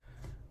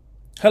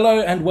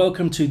Hello and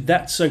welcome to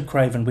That's So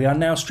Craven. We are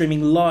now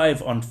streaming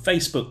live on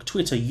Facebook,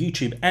 Twitter,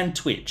 YouTube and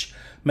Twitch.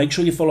 Make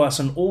sure you follow us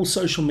on all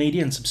social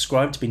media and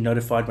subscribe to be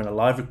notified when a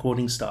live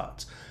recording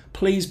starts.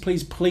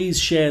 Please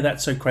share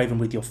That's So Craven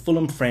with your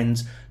Fulham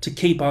friends to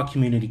keep our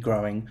community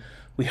growing.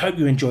 We hope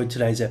you enjoyed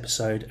today's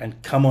episode and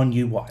come on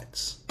you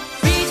Whites.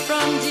 Freed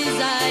from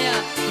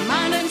desire,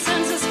 mind and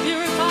senses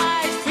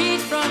purified. Freed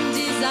from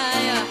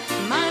desire,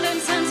 mind and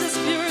senses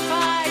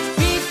purified.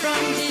 Freed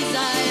from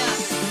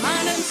desire,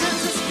 mind and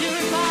senses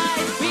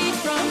purified. Freed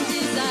from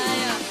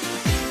desire.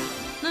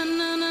 Na,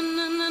 na, na, na,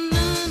 na, na, na,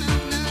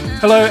 na.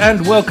 Hello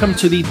and welcome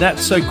to the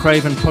That's So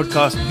Craven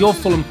podcast, your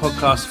Fulham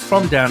podcast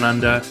from Down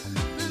Under.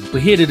 We're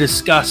here to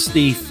discuss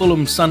the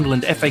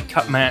Fulham-Sunderland FA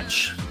Cup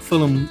match.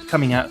 Fulham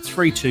coming out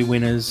 3-2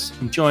 winners.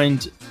 I'm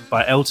joined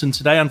by Elton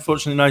today.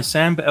 Unfortunately, no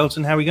Sam, but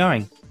Elton, how are we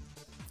going?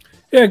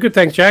 Yeah, good.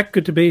 Thanks, Jack.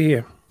 Good to be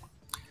here.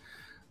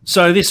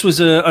 So this was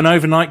an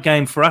overnight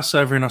game for us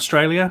over in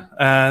Australia.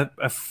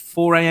 A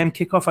 4 a.m.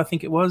 kickoff, I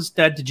think it was.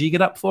 Dad, did you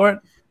get up for it?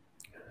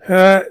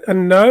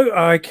 No,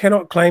 I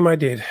cannot claim I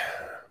did.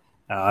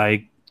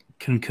 I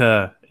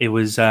concur. It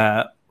was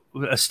a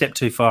step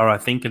too far, I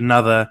think.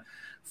 Another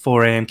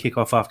 4 a.m.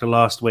 kickoff after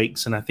last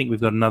week's, and I think we've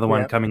got another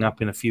one coming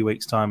up in a few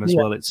weeks' time as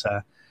well. It's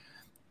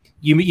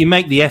you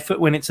make the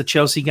effort when it's a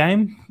Chelsea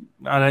game.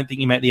 I don't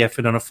think you make the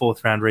effort on a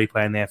fourth round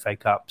replay in the FA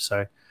Cup.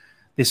 So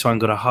this one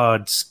got a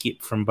hard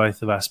skip from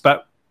both of us.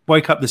 But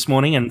woke up this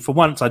morning, and for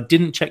once I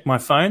didn't check my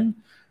phone.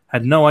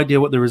 Had no idea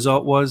what the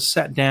result was.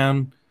 Sat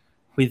down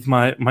with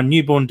my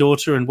newborn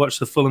daughter and watched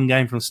the Fulham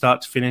game from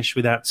start to finish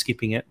without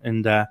skipping it.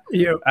 And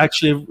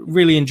actually a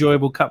really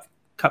enjoyable cup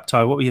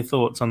tie. What were your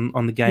thoughts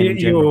on the game in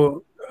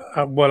general?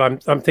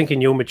 I'm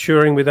thinking you're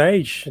maturing with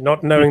age,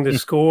 not knowing the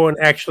score and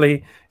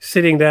actually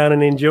sitting down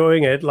and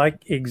enjoying it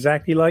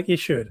exactly like you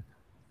should.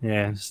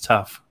 Yeah, it's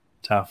tough.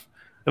 What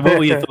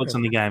were your thoughts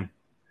on the game?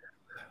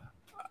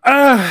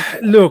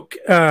 Look,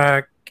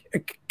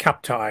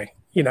 cup tie.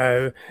 You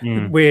know,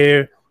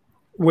 we're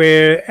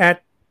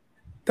at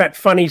that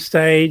funny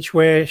stage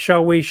where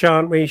shall we,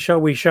 shan't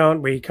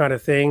we kind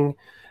of thing.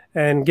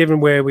 And given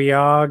where we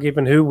are,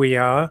 given who we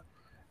are,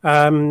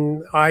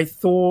 I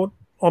thought,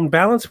 on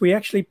balance, we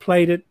actually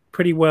played it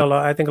pretty well.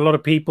 I think a lot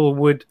of people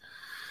would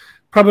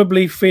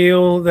probably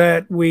feel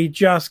that we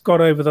just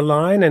got over the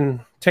line,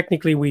 and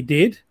technically we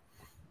did.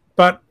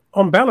 But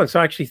on balance,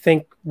 I actually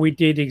think we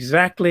did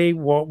exactly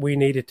what we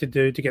needed to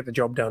do to get the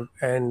job done.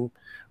 And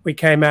we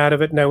came out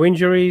of it, no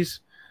injuries,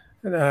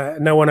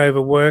 no one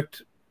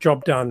overworked,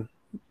 job done,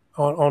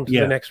 on to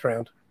the next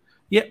round.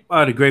 Yeah,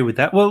 I'd agree with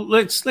that. Well,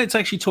 let's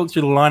actually talk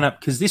through the lineup,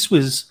 because this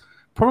was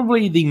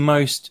probably the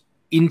most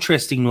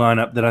interesting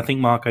lineup that I think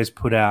Marco's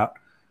put out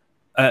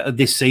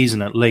this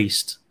season, at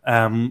least,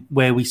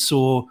 where we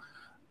saw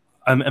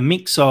a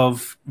mix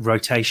of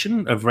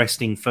rotation, of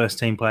resting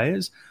first-team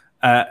players,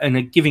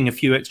 and giving a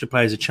few extra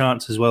players a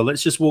chance as well.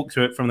 Let's just walk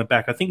through it from the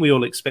back. I think we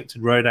all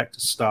expected Rodak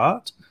to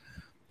start.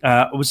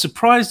 I was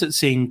surprised at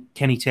seeing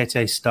Kenny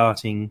Tete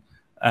starting,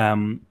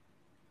 and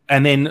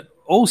then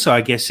also, I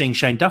guess, seeing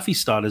Shane Duffy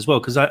start as well,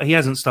 because he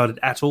hasn't started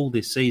at all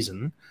this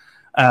season.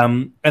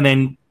 And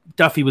then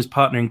Duffy was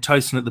partnering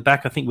Tosin at the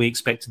back. I think we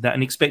expected that,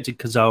 and expected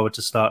Kazawa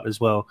to start as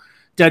well.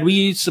 Dad, were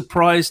you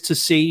surprised to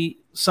see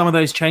some of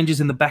those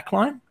changes in the back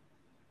line?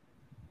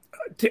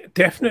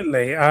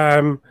 Definitely.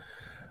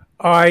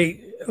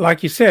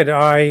 Like you said,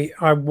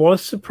 I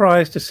was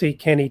surprised to see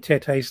Kenny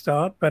Tete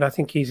start, but I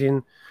think he's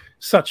in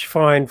such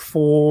fine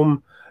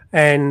form.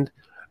 And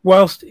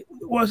whilst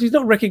he's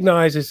not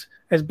recognised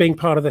as being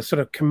part of the sort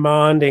of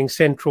commanding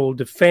central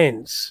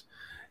defence,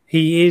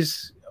 he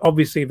is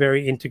obviously a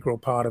very integral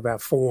part of our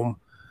form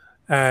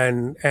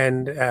and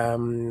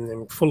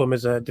Fulham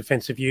as a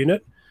defensive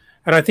unit.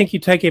 And I think you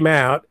take him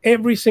out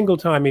every single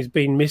time he's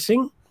been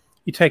missing.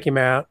 You take him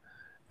out,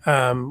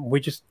 we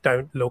just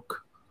don't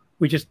look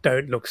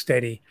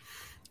steady.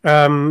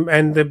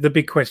 And the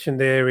big question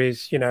there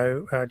is,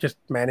 just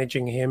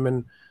managing him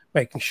and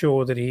making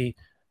sure that he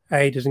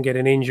A, doesn't get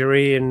an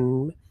injury,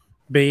 and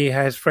B,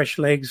 has fresh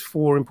legs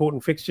for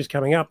important fixtures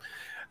coming up.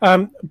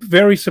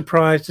 Very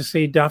surprised to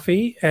see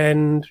Duffy,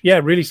 and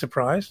really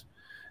surprised.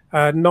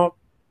 Not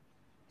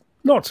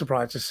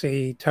surprised to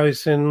see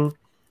Tosin.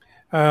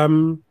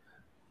 And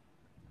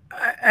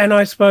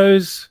I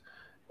suppose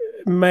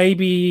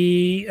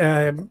maybe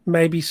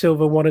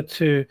Silva wanted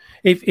to.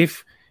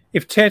 If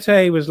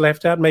Tete was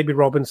left out, maybe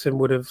Robinson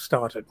would have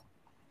started.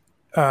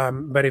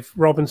 But if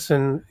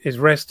Robinson is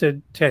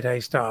rested,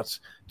 Tete starts,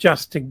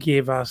 just to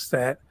give us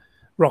that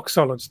rock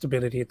solid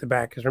stability at the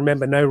back. Because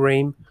remember, no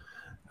Ream.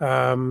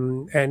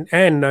 And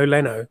no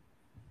Leno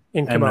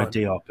in command.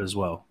 And no Diop as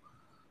well.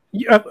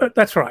 Yeah,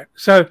 that's right.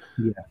 So,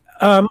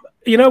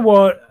 you know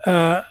what?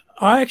 I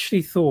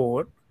actually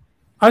thought,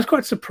 I was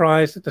quite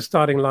surprised at the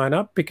starting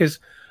lineup, because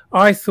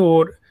I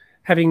thought,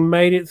 having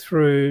made it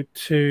through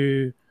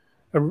to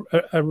a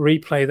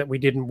replay that we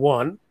didn't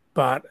want,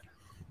 but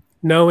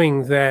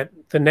knowing that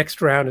the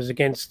next round is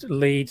against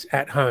Leeds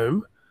at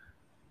home,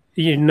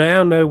 you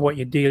now know what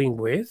you're dealing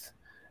with,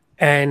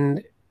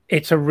 and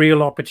it's a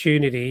real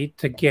opportunity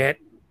to get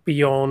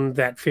beyond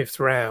that fifth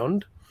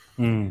round.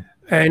 Mm.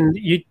 And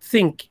you'd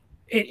think,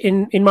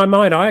 in my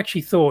mind, I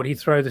actually thought he'd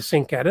throw the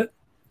sink at it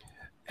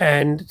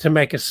and to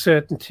make a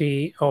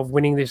certainty of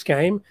winning this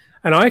game.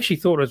 And I actually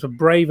thought it was a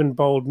brave and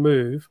bold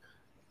move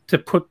to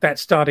put that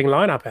starting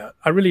lineup out.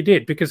 I really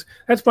did, because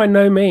that's by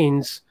no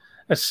means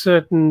a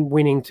certain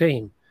winning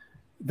team.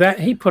 That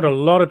he put a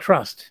lot of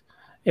trust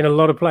in a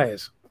lot of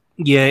players.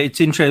 Yeah, it's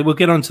interesting. We'll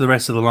get on to the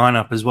rest of the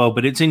lineup as well,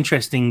 but it's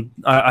interesting.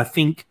 I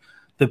think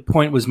the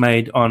point was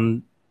made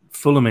on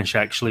Fulhamish,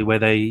 actually, where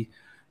they,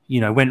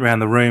 went around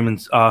the room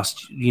and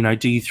asked,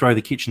 do you throw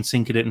the kitchen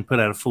sink at it and put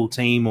out a full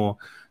team, or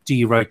do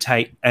you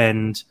rotate?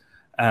 And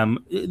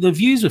the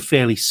views were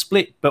fairly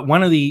split, but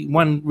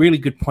one really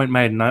good point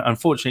made, and I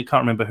unfortunately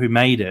can't remember who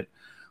made it,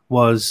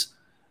 was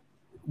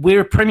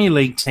we're a Premier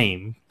League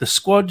team. The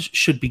squad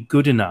should be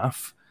good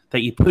enough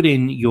that you put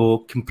in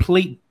your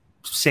complete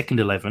second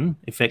 11,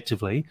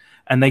 effectively,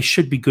 and they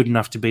should be good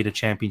enough to beat a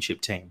championship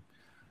team.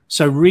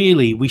 So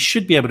really, we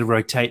should be able to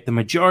rotate the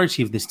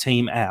majority of this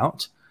team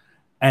out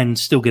and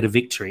still get a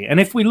victory. And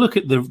if we look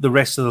at the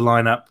rest of the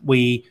lineup,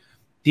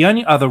 the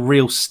only other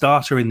real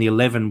starter in the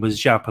 11 was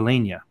João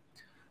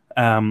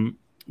Palhinha.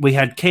 We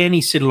had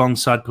Kearney sit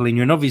alongside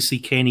Palhinha, and obviously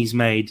Kearney's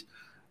made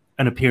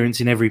an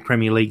appearance in every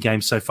Premier League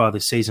game so far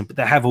this season, but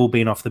they have all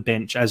been off the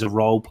bench as a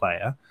role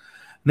player.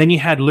 And then you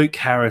had Luke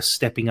Harris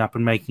stepping up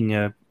and making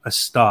a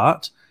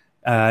start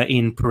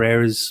in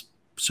Pereira's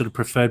sort of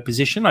preferred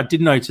position. I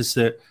did notice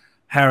that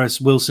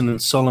Harris, Wilson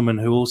and Solomon,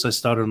 who also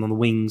started on the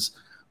wings,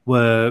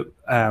 were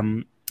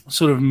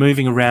sort of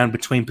moving around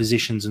between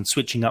positions and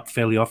switching up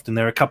fairly often.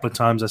 There were a couple of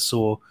times I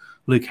saw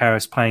Luke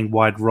Harris playing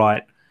wide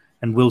right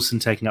and Wilson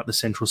taking up the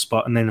central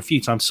spot, and then a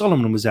few times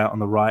Solomon was out on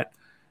the right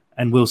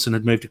and Wilson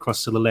had moved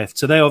across to the left.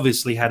 So they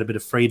obviously had a bit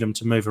of freedom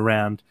to move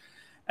around.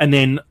 And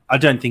then I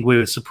don't think we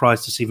were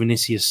surprised to see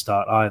Vinicius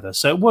start either.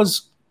 So it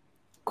was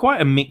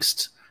quite a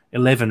mixed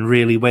 11,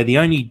 really, where the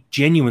only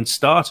genuine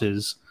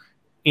starters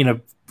in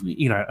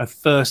a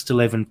first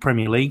 11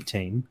 Premier League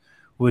team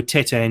were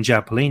Tete and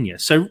João Palhinha.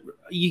 So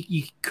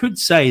you could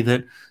say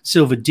that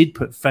Silva did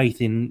put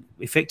faith in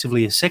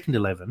effectively a second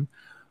 11.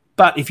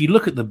 But if you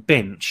look at the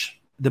bench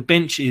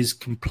is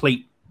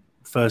complete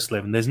first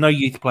 11. There's no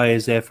youth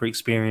players there for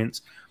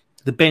experience.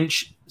 The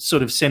bench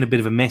sort of sent a bit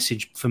of a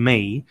message for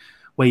me,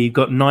 where you've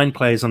got 9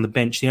 players on the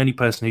bench. The only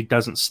person who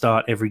doesn't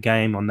start every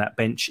game on that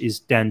bench is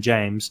Dan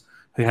James,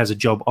 who has a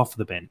job off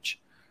the bench.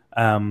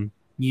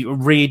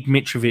 Reed,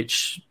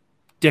 Mitrovic,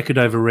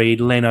 Decordova-Reid,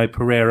 Leno,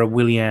 Pereira,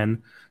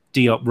 Willian,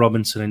 Diop,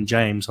 Robinson and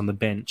James on the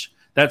bench.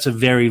 That's a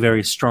very,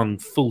 very strong,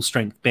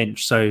 full-strength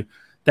bench. So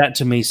that,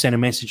 to me, sent a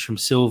message from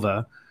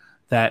Silva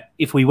that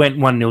if we went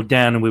 1-0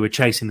 down and we were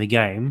chasing the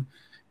game,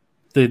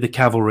 the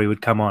cavalry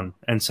would come on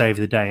and save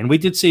the day. And we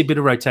did see a bit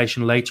of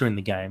rotation later in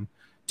the game.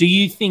 Do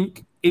you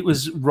think it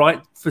was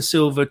right for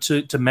Silva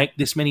to make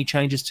this many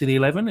changes to the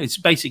 11? It's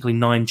basically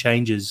 9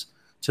 changes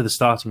to the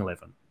starting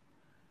 11.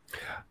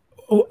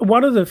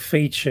 One of the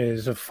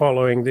features of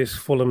following this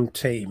Fulham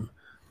team,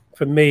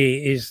 for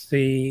me, is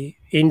the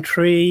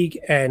intrigue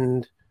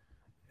and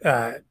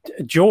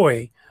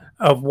joy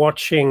of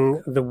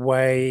watching the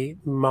way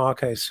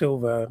Marco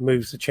Silva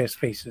moves the chess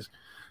pieces.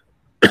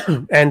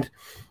 And,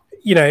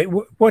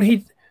 what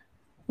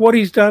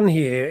he's done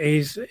here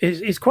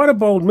is quite a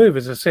bold move,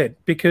 as I said,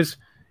 because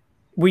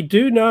we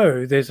do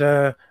know there's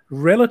a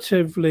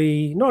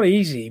relatively, not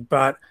easy,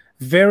 but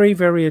very,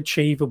 very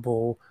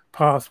achievable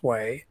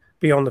pathway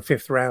beyond the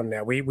 5th round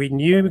now. We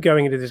knew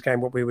going into this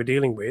game what we were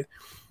dealing with,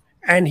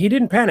 and he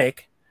didn't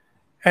panic,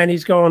 and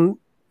he's gone,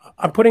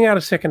 I'm putting out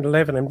a second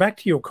 11. And back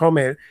to your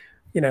comment,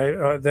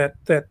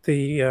 that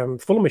the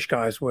Fulhamish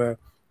guys were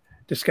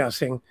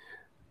discussing,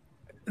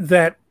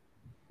 that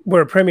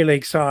we're a Premier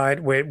League side,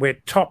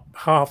 we're top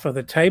half of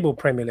the table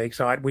Premier League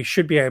side, we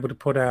should be able to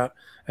put out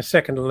a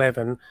second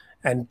 11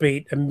 and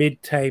beat a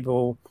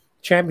mid-table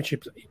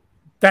championship.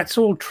 That's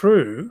all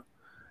true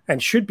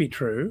and should be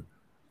true,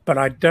 but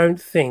I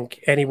don't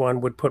think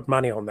anyone would put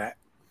money on that.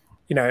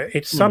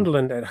 It's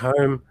Sunderland at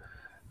home,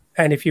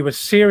 and if you were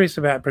serious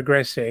about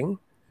progressing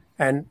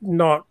and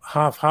not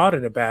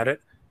half-hearted about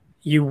it,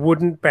 you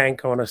wouldn't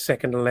bank on a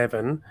second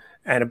 11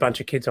 and a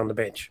bunch of kids on the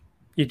bench.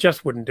 You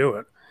just wouldn't do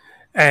it.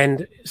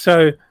 And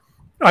so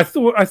I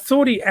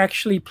thought he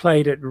actually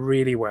played it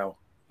really well.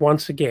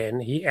 Once again,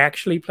 he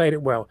actually played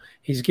it well.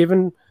 He's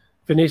given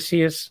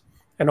Vinicius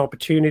an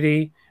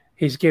opportunity.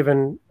 He's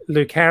given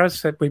Luke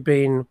Harris, that we've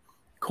been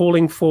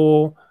calling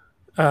for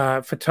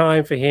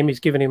time for him.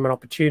 He's given him an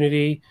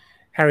opportunity.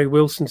 Harry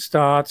Wilson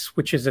starts,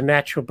 which is a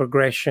natural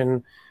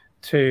progression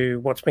to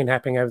what's been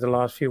happening over the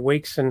last few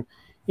weeks. And,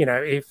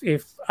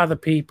 if other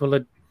people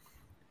had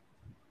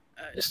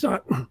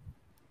started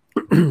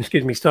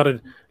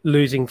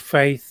losing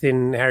faith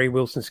in Harry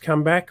Wilson's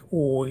comeback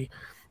or the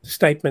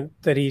statement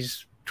that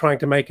he's trying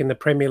to make in the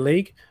Premier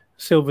League,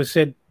 Silva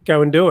said,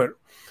 go and do it.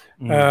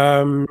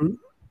 I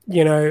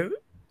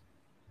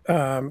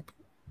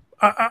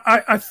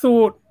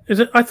thought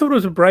it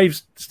was a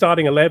brave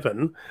starting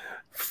 11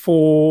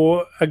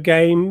 for a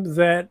game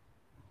that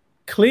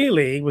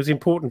clearly was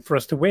important for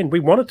us to win. We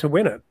wanted to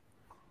win it.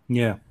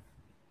 Yeah.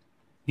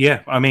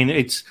 Yeah, I mean,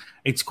 it's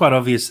quite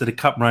obvious that a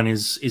cup run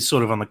is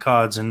sort of on the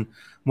cards, and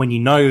when you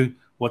know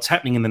what's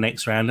happening in the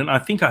next round, and I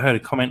think I heard a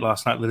comment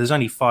last night that there's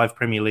only 5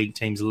 Premier League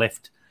teams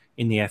left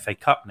in the FA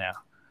Cup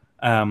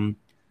now.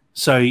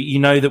 So you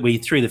know that we're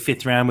through the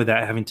 5th round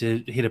without having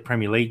to hit a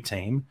Premier League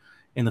team.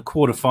 In the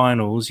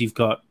quarterfinals, you've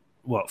got,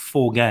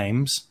 4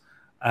 games,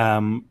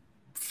 5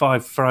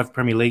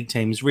 Premier League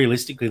teams.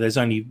 Realistically, there's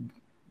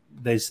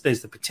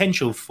the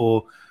potential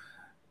for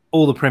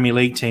all the Premier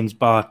League teams,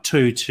 bar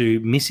 2, to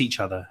miss each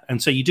other.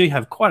 And so you do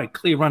have quite a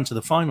clear run to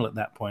the final at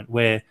that point,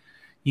 where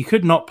you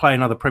could not play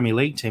another Premier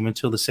League team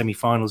until the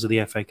semi-finals of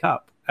the FA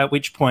Cup, at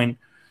which point,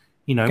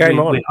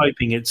 we're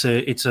hoping it's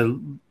a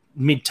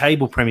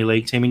mid-table Premier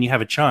League team and you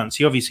have a chance.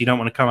 You obviously don't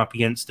want to come up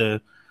against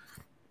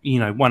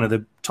one of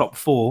the top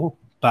 4,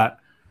 but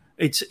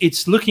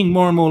it's looking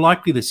more and more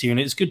likely this year, and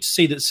it's good to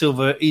see that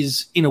Silva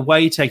is, in a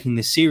way, taking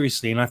this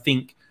seriously. And I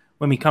think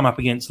when we come up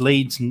against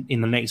Leeds in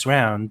the next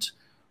round,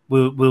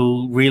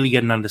 we'll really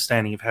get an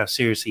understanding of how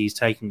seriously he's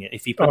taking it.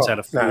 If he puts out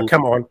a full... No,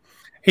 come on.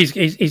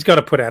 He's got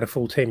to put out a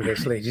full team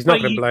against Leeds. He's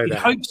not going to blow that.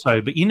 I hope so,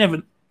 but you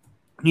never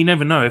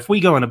know. If we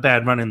go on a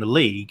bad run in the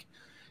league,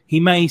 he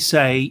may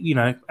say,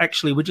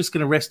 actually, we're just going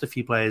to rest a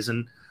few players,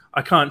 and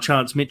I can't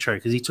chance Mitro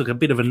because he took a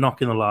bit of a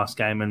knock in the last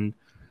game, and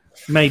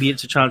maybe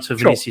it's a chance for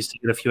Vinicius to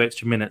get a few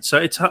extra minutes. So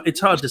it's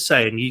hard to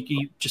say, and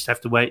you just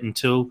have to wait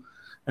until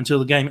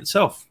the game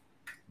itself.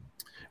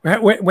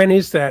 When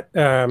is that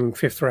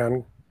 5th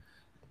round?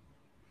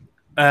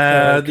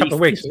 The couple of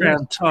weeks.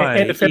 Round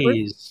tie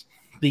is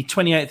the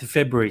 28th of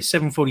February,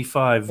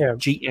 7:45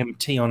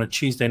 GMT on a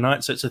Tuesday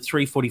night. So it's a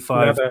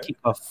 3:45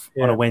 kickoff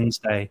on a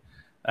Wednesday,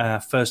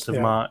 1st of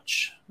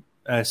March,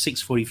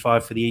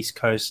 6:45 for the East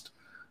Coast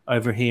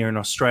over here in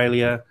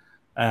Australia.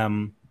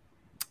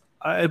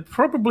 It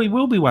probably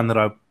will be one that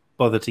I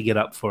bother to get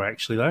up for,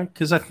 actually, though,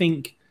 because I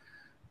think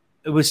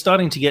we're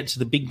starting to get to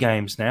the big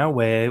games now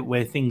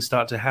where things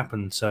start to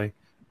happen. So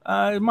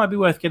it might be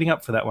worth getting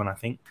up for that one, I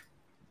think.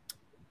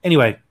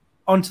 Anyway,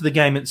 on to the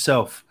game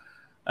itself.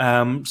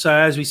 So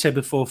as we said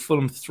before,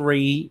 Fulham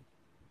 3,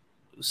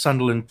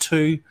 Sunderland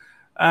 2.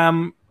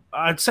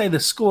 I'd say the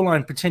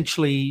scoreline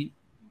potentially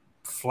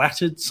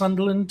flattered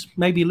Sunderland,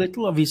 maybe a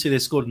little. Obviously, they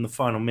scored in the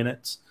final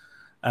minutes.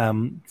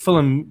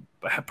 Fulham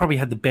probably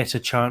had the better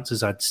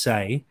chances, I'd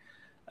say.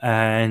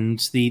 And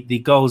the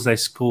goals they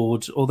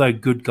scored, although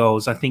good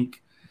goals, I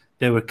think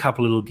there were a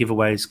couple of little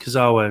giveaways.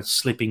 Kazawa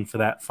slipping for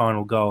that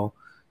final goal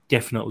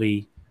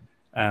definitely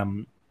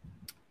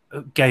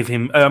gave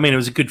him... I mean, it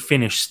was a good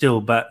finish still,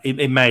 but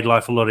it made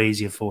life a lot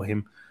easier for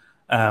him.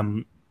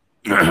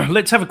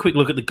 Let's have a quick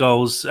look at the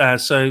goals.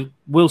 So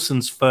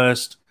Wilson's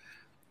first.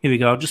 Here we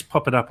go. I'll just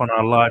pop it up on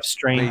our live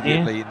stream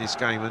immediately here. In this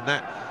game, and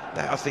that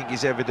I think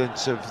is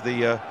evidence of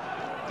the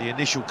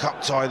initial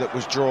cup tie that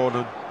was drawn.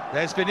 And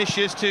there's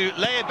Vinicius to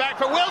lay it back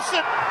for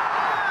Wilson,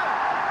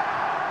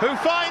 who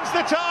finds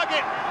the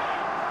target.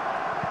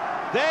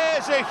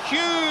 There's a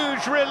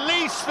huge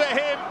release for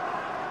him.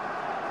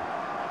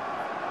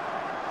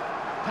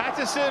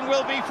 Patterson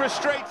will be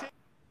frustrated.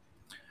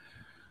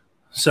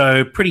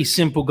 So pretty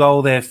simple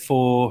goal there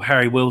for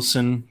Harry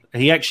Wilson.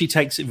 He actually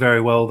takes it very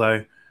well,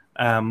 though.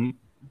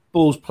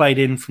 Ball's played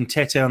in from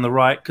Tete on the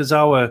right.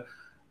 Kazawa,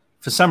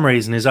 for some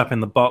reason, is up in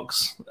the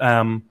box.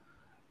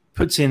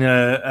 Puts in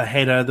a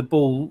header. The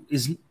ball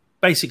is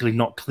basically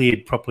not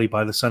cleared properly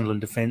by the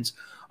Sunderland defence.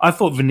 I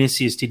thought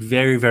Vinicius did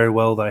very, very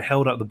well, though.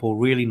 Held up the ball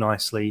really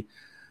nicely.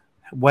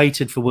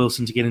 Waited for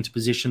Wilson to get into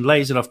position.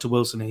 Lays it off to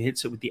Wilson, who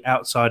hits it with the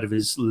outside of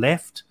his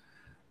left.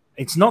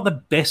 It's not the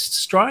best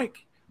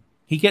strike.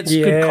 He gets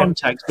good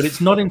contact, but it's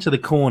not into the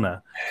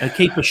corner. A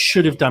keeper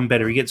should have done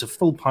better. He gets a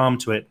full palm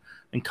to it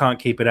and can't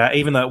keep it out,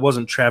 even though it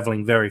wasn't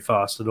travelling very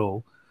fast at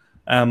all.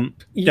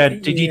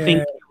 Dad, did you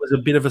think it was a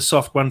bit of a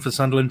soft one for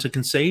Sunderland to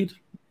concede?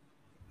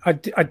 I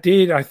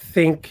did. I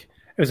think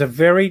it was a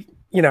very,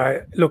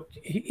 look,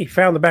 he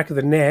found the back of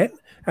the net,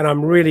 and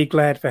I'm really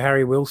glad for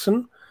Harry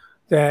Wilson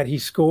that he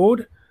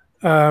scored.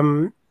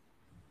 But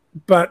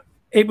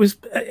it was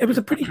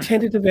a pretty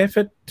tentative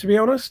effort, to be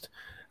honest.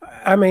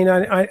 I mean,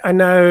 I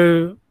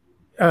know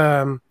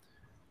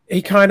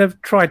he kind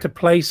of tried to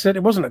place it.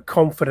 It wasn't a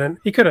confident.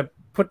 He could have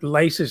put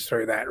laces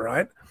through that,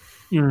 right?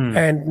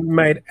 And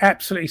made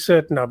absolutely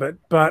certain of it.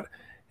 But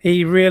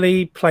he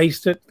really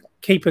placed it.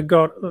 Keeper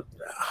got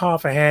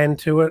half a hand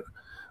to it,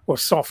 or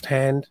soft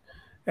hand.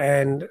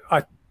 And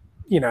I'd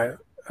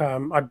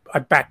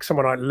back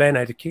someone like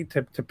Leno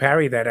to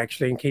parry that,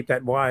 actually, and keep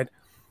that wide.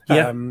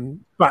 Yeah.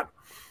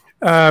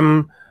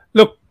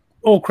 Look,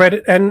 all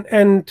credit.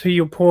 And to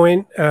your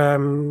point,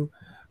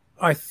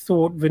 I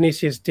thought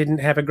Vinicius didn't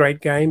have a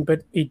great game,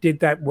 but he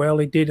did that well.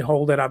 He did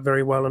hold that up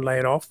very well and lay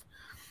it off.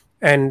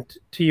 And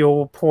to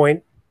your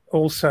point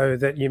also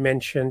that you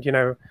mentioned,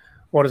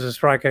 what has a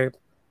striker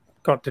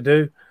got to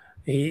do?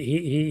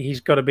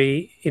 He's got to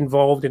be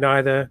involved in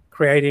either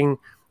creating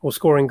or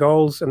scoring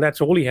goals, and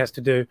that's all he has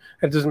to do.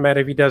 It doesn't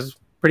matter if he does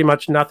pretty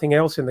much nothing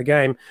else in the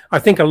game. I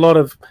think a lot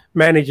of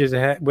managers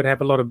would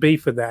have a lot of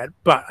beef with that,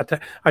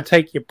 but I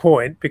take your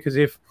point, because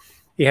if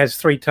he has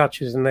 3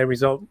 touches and they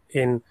result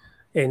in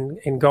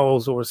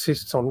goals or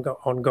assists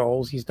on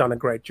goals, he's done a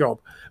great job.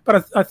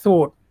 But I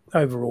thought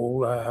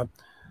overall,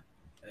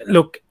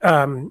 look,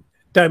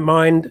 don't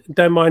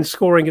mind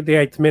scoring at the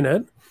 8th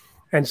minute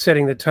and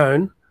setting the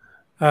tone.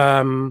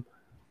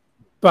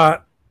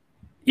 But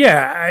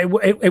yeah,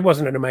 it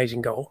wasn't an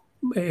amazing goal.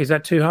 Is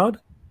that too hard?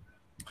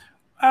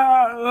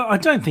 I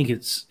don't think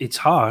it's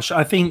harsh.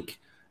 I think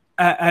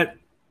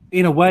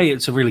in a way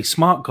it's a really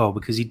smart goal,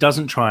 because he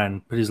doesn't try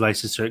and put his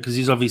laces through it, because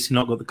he's obviously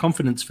not got the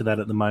confidence for that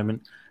at the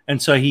moment.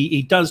 And so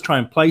he does try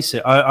and place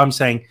it. I'm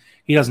saying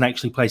he doesn't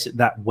actually place it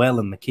that well,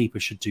 and the keeper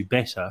should do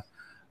better.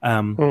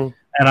 And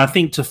I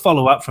think to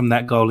follow up from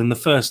that goal, in the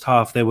first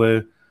half, there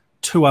were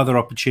 2 other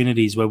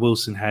opportunities where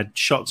Wilson had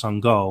shots on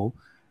goal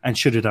and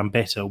should have done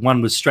better.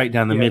 One was straight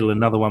down the middle,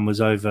 another one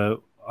was either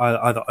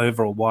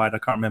over or wide, I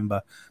can't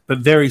remember, but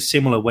very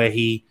similar, where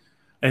it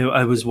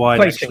was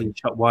wide, actually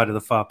shot wide of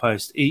the far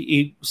post.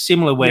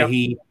 Similar where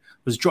he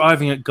was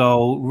driving at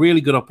goal,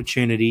 really good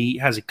opportunity,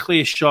 has a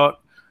clear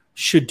shot,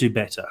 should do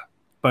better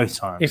both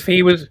times. If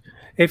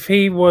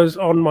he was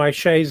on my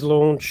chaise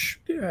launch,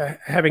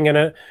 having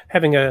a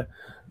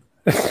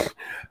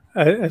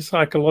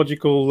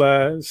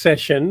psychological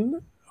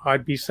session,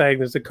 I'd be saying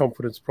there's a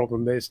confidence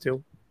problem there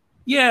still.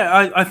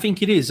 Yeah, I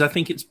think it is. I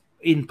think it's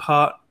in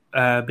part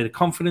a bit of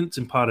confidence,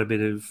 in part a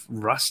bit of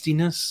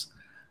rustiness.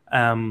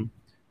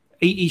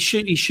 He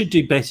should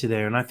do better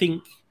there, and I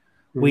think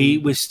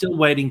we're still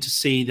waiting to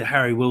see the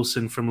Harry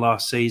Wilson from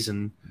last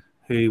season,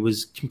 who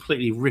was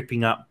completely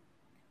ripping up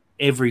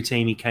every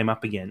team he came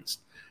up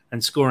against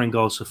and scoring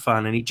goals for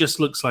fun. And he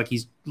just looks like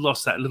he's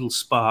lost that little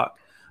spark.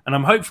 And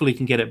I'm hopeful he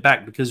can get it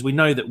back, because we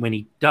know that when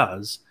he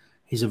does,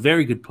 he's a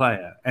very good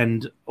player.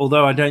 And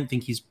although I don't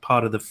think he's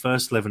part of the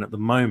first 11 at the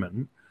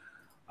moment,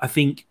 I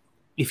think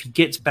if he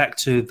gets back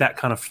to that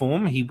kind of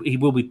form, he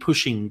will be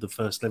pushing the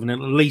first 11,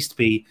 and at least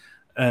be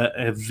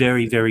a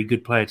very, very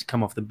good player to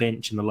come off the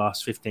bench in the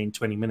last 15,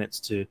 20 minutes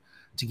to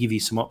give you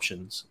some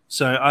options.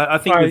 So I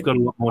think we've got a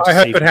lot more to see.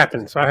 I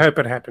hope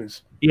it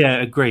happens.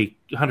 Yeah, agree.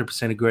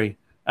 100% agree.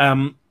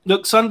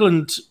 Look,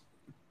 Sunderland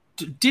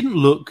didn't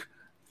look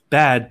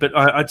bad, but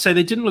I'd say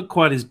they didn't look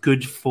quite as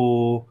good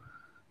for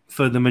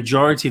the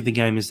majority of the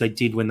game as they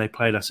did when they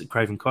played us at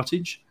Craven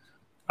Cottage.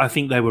 I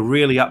think they were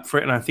really up for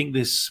it, and I think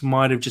this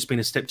might have just been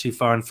a step too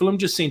far. And Fulham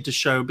just seemed to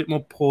show a bit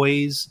more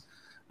poise.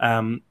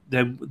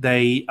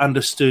 They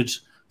understood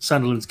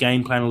Sunderland's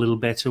game plan a little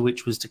better,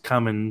 which was to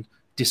come and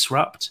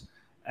disrupt.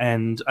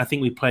 And I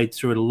think we played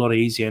through it a lot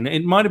easier. And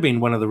it might have been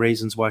one of the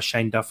reasons why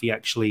Shane Duffy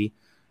actually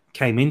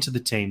came into the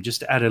team,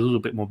 just to add a little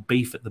bit more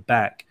beef at the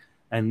back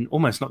and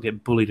almost not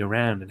get bullied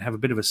around and have a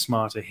bit of a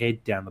smarter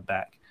head down the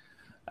back.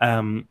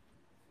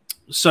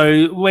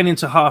 So went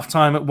into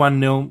half-time at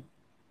 1-0.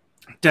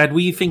 Dad, were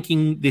you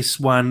thinking this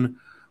one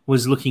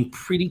was looking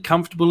pretty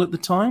comfortable at the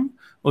time?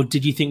 Or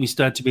did you think we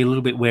started to be a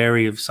little bit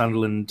wary of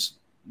Sunderland,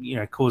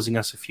 causing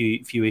us a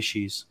few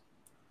issues?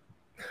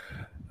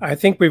 I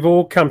think we've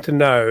all come to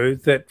know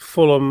that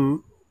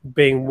Fulham,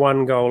 being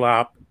 1 goal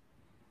up,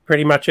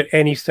 pretty much at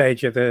any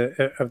stage of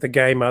the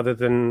game, other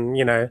than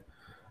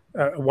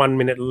 1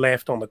 minute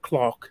left on the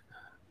clock,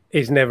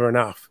 is never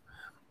enough.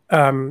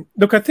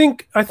 Look, I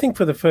think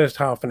for the first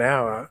half an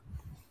hour,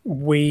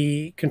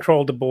 we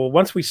controlled the ball.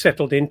 Once we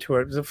settled into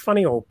it, it was a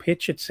funny old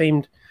pitch. It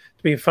seemed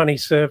to be a funny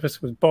surface.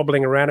 It was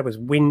bobbling around. It was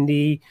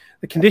windy.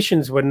 The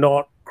conditions were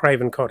not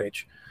Craven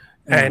Cottage,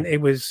 and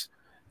it was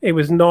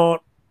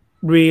not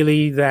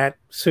really that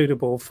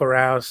suitable for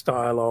our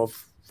style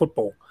of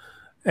football.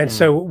 And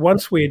so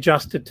once we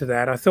adjusted to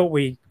that, I thought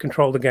we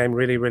controlled the game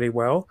really, really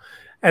well.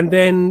 And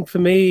then for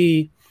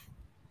me,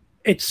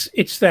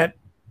 it's that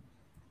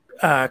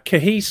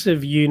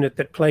cohesive unit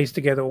that plays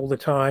together all the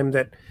time,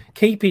 that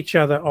keep each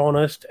other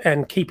honest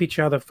and keep each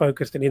other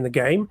focused and in the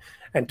game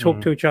and talk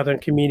to each other and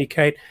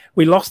communicate.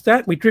 We lost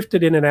that. We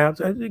drifted in and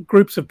out.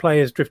 Groups of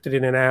players drifted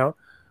in and out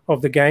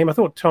of the game. I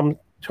thought Tom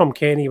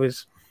Kearney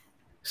was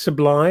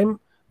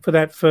sublime for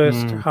that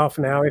first half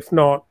an hour, if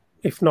not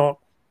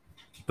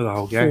for the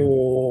whole game.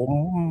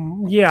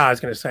 I was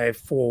going to say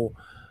for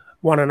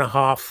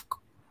 1.5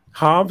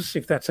 halves,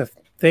 if that's a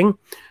thing,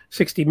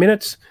 60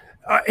 minutes.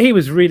 He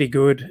was really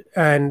good,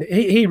 and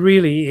he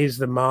really is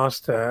the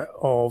master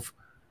of,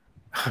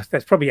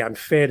 that's probably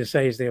unfair to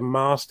say he's the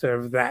master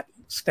of that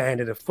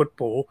standard of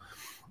football,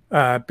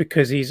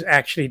 because he's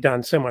actually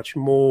done so much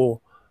more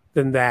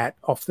than that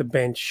off the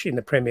bench in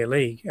the Premier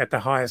League at the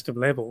highest of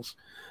levels.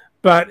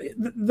 But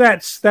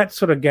that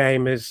sort of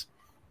game is,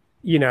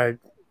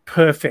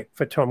 perfect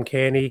for Tom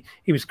Kearney.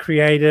 He was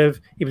creative.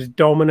 He was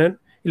dominant.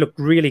 He looked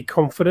really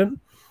confident.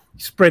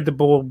 He spread the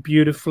ball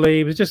beautifully.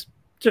 He was just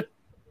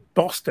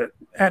bossed it.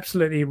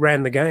 Absolutely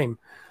ran the game.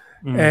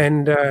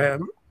 And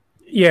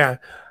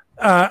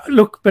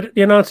look, but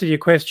in answer to your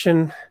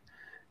question,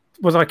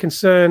 was I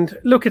concerned?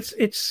 Look,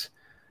 it's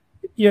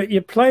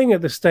you're playing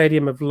at the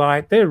Stadium of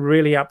Light. They're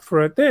really up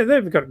for it.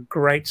 They've got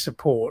great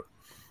support.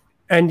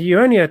 And you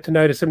only had to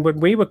notice, and when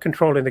we were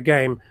controlling the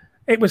game,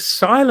 it was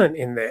silent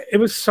in there. It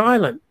was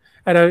silent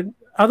at a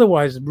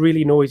otherwise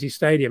really noisy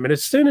stadium. And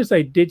as soon as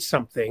they did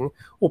something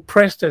or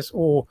pressed us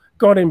or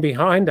got in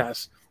behind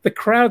us, the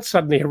crowd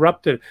suddenly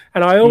erupted.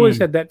 And I always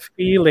had that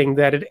feeling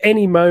that at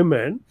any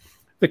moment,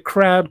 the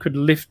crowd could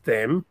lift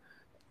them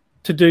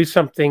to do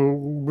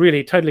something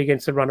really totally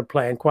against the run of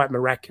play and quite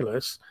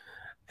miraculous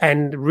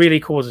and really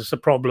cause us a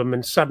problem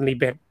and suddenly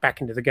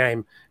back into the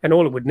game. And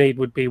all it would need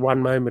would be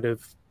one moment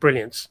of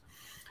brilliance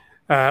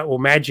or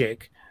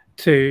magic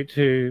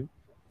to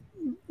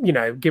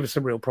give us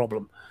a real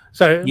problem.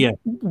 So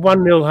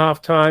 1-0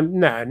 half time,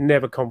 no,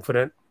 never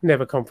confident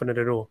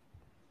at all.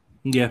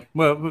 Yeah,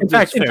 well, in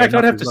fact, I'd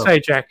have to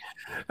say, Jack.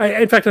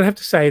 I'd have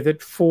to say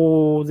that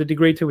for the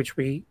degree to which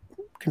we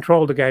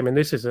controlled the game, and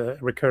this is a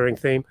recurring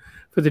theme,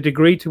 for the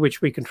degree to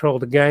which we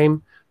controlled the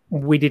game,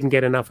 we didn't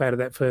get enough out of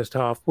that first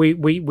half.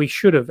 We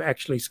should have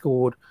actually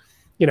scored,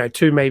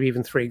 2, maybe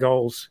even 3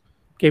 goals,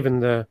 given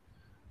the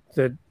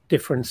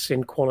difference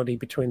in quality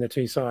between the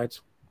two sides.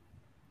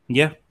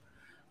 Yeah,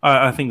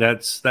 I think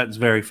that's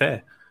very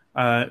fair.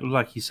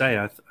 Like you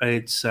say,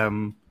 it's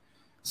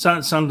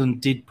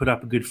Sunderland did put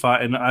up a good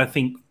fight, and I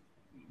think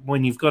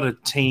when you've got a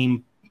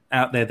team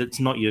out there that's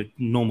not your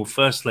normal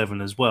first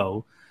 11 as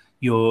well,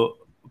 you're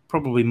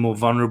probably more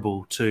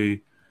vulnerable to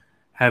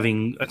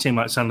having a team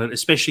like Sunderland,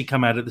 especially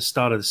come out at the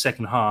start of the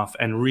second half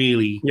and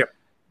really,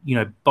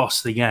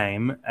 boss the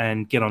game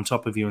and get on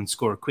top of you and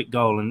score a quick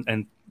goal,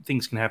 and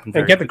things can happen.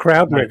 And get the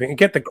crowd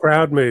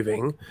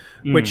moving,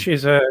 which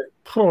is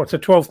it's a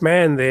 12th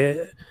man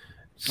there.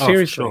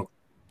 Seriously. Sure.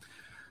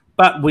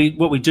 But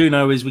what we do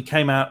know is we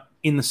came out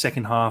in the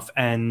second half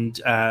and,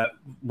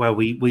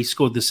 we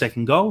scored the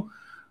second goal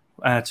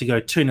to go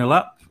 2-0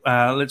 up.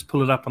 Let's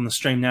pull it up on the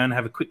stream now and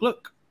have a quick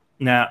look.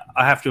 Now,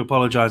 I have to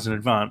apologise in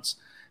advance.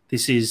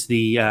 This is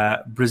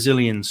the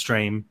Brazilian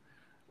stream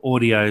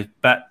audio,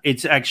 but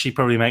it actually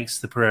probably makes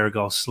the Pereira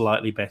goal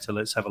slightly better.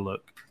 Let's have a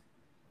look.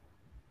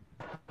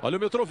 Olha o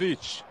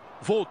Mitrovic.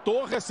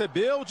 Voltou,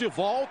 recebeu, de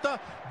volta,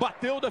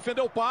 bateu,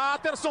 defendeu o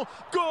Patterson.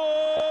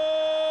 Gol!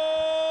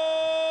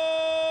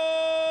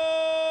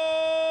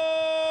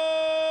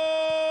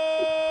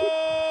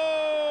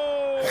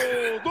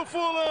 Do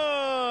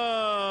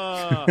Fulham!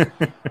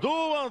 Do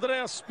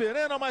Andrés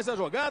Pereira, mas a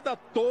jogada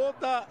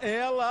toda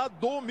ela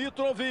do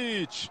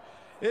Mitrovic.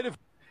 Ele...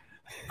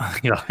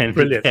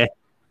 Brilliant.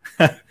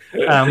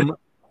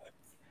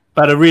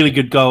 But a really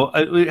good goal.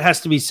 It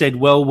has to be said,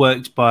 well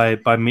worked by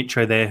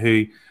Mitro there,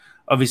 who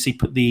obviously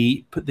put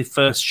the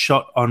first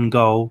shot on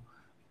goal,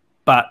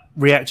 but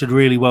reacted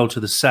really well to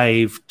the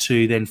save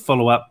to then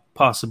follow up,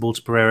 pass the ball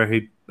to Pereira,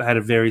 who had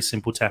a very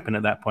simple tap in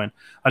at that point.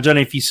 I don't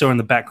know if you saw in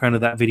the background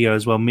of that video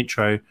as well,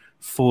 Mitro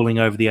falling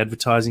over the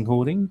advertising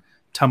hoarding,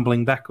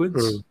 tumbling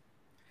backwards.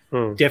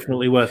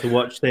 Definitely worth a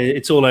watch. There,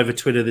 it's all over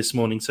Twitter this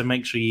morning, so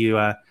make sure you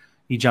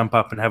jump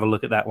up and have a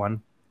look at that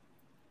one.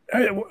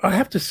 I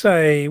have to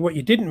say, what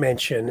you didn't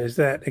mention is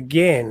that,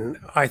 again,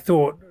 I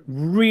thought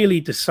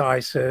really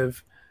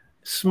decisive,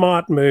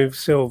 smart move,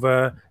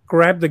 Silva,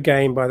 grabbed the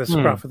game by the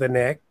scruff of the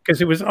neck, because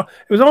it was at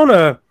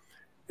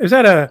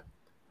a,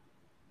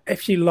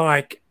 if you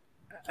like,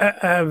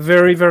 a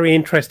very, very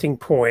interesting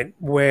point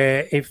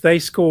where if they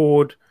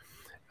scored,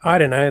 I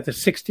don't know, the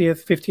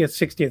 60th, 50th,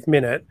 60th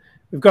minute,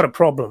 we've got a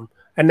problem.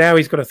 And now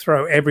he's got to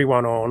throw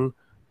everyone on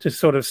to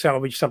sort of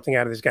salvage something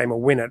out of this game,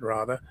 or win it,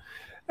 rather.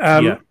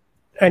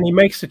 And he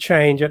makes the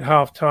change at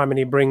halftime, and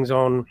he brings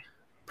on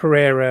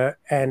Pereira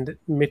and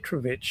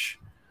Mitrovic.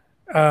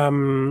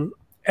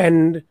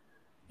 And,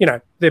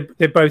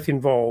 they're both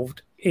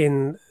involved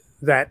in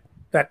that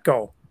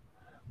goal.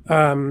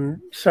 So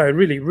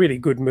really, really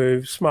good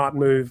move, smart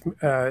move,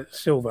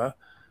 Silva,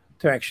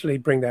 to actually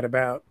bring that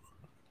about.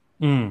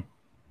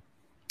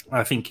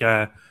 I think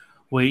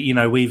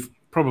we've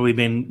probably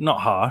been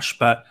not harsh,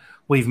 but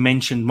we've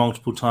mentioned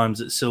multiple times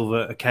that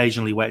Silva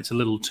occasionally waits a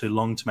little too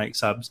long to make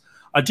subs.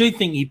 I do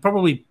think he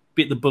probably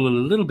bit the bullet a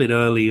little bit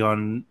early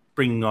on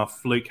bringing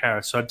off Luke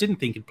Harris, so I didn't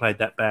think he'd played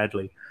that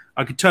badly.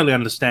 I could totally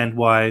understand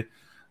why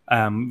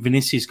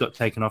Vinicius got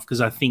taken off,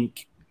 because I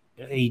think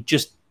he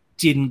just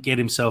didn't get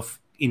himself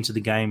into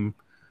the game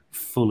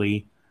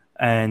fully.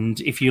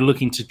 And if you're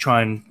looking to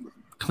try and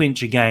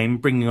clinch a game,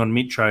 bringing on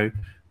Mitro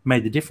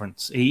made the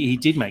difference. He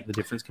did make the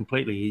difference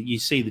completely. You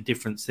see the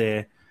difference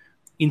there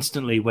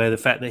instantly, where the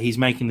fact that he's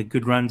making the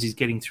good runs, he's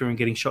getting through and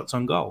getting shots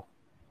on goal.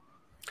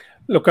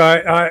 Look,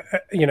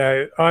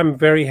 I'm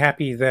very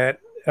happy that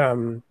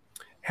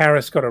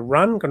Harris got a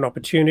run, got an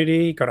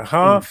opportunity, got a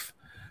half.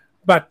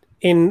 But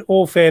in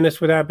all fairness,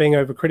 without being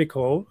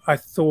overcritical, I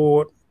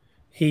thought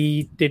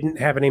he didn't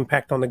have an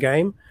impact on the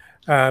game.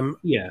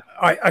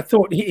 I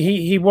thought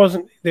he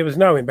wasn't. There was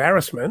no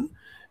embarrassment.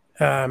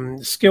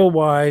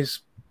 Skill-wise,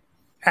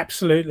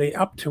 absolutely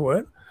up to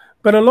it.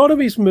 But a lot of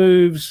his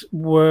moves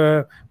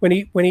were when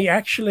he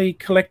actually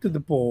collected the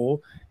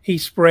ball, he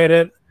spread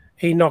it.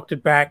 He knocked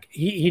it back.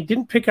 He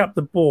didn't pick up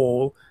the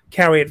ball,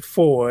 carry it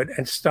forward,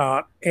 and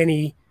start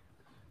any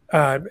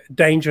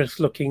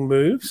dangerous-looking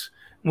moves.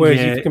 Whereas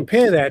if you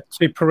compare that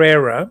to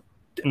Pereira,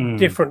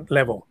 different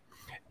level,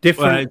 Well,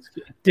 different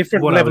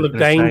different what I level was of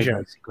going to say, danger.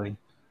 basically.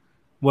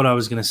 What I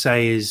was going to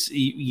say is,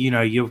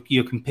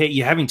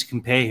 you're having to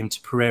compare him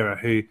to Pereira,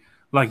 who,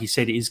 like you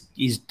said, is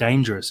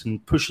dangerous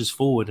and pushes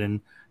forward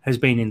and has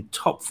been in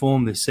top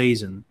form this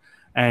season.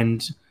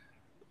 And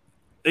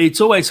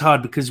it's always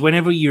hard because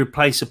whenever you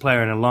replace a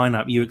player in a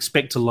lineup, you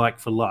expect a like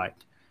for like,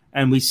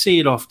 and we see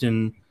it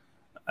often.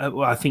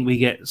 I think we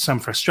get some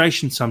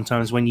frustration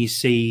sometimes when you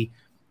see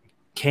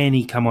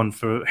Kearney come on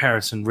for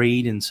Harrison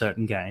Reed in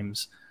certain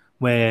games,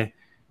 where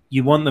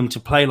you want them to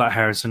play like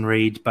Harrison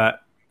Reed,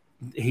 but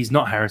he's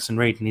not Harrison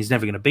Reed, and he's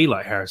never going to be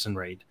like Harrison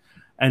Reed.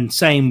 And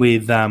same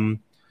with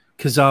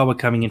Kazawa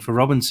coming in for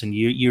Robinson.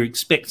 You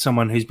expect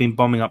someone who's been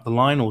bombing up the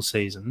line all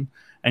season,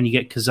 and you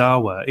get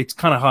Kazawa. It's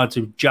kind of hard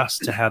to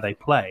adjust to how they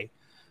play.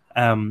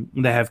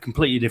 They have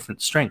completely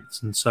different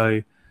strengths, and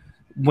so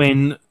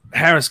when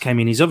Harris came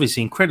in, he's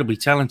obviously incredibly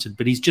talented,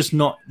 but he's just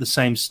not the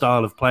same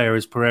style of player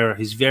as Pereira.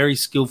 He's very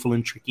skillful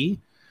and tricky.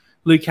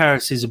 Luke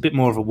Harris is a bit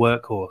more of a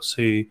workhorse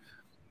who,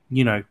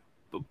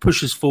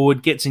 pushes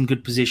forward, gets in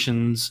good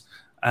positions,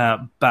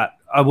 but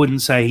I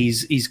wouldn't say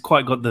he's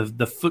quite got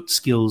the foot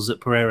skills that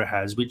Pereira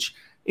has, which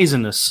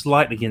isn't a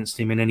slight against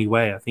him in any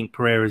way. I think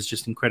Pereira is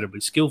just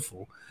incredibly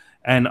skillful.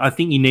 And I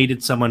think you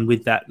needed someone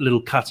with that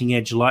little cutting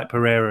edge like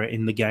Pereira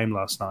in the game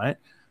last night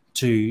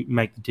to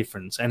make the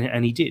difference,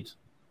 and he did.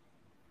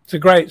 It's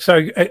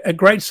a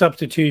great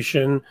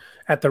substitution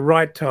at the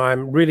right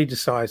time, really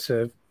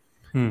decisive,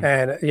 and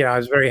I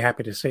was very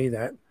happy to see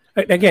that.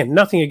 Again,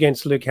 nothing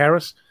against Luke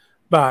Harris,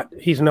 but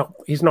he's not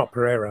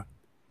Pereira.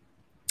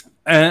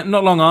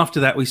 Not long after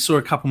that, we saw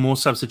a couple more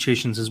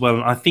substitutions as well.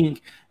 And I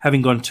think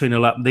having gone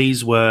 2-0 up,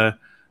 these were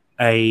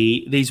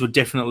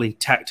definitely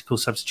tactical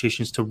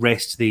substitutions to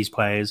rest these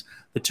players.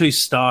 The two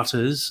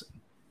starters,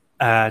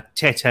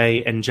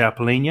 Tete and João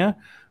Palhinha,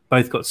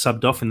 both got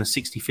subbed off in the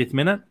 65th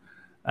minute.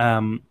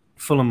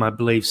 Fulham, I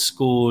believe,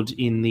 scored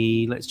in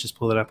let's just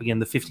pull that up again,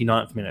 the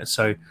 59th minute.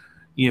 So,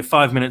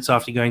 5 minutes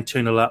after going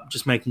 2-0 up,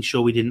 just making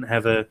sure we didn't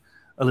have a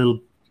little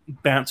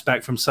bounce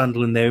back from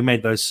Sunderland there. We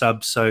made those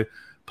subs. So,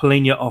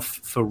 Palhinha off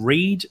for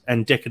Reed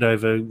and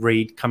Decadova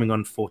Reed coming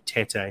on for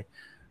Tete.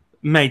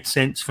 Made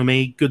sense for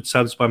me. Good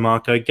subs by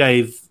Marco.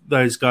 Gave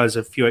those guys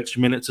a few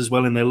extra minutes as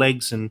well in their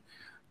legs and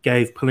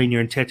gave Palhinha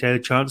and Tete a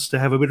chance to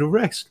have a bit of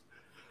rest.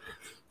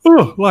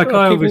 I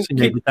obviously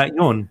needed that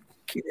yawn.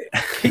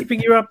 Keeping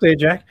you up there,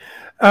 Jack.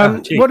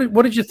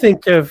 What did you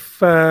think of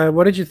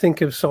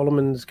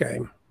Solomon's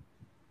game?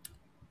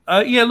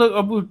 We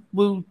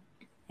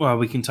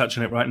can touch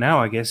on it right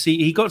now, I guess.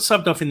 He got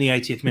subbed off in the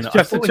 80th minute. It's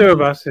just the two of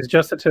us. It's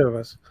just the two of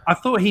us. I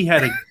thought he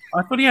had a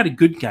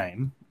good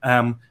game.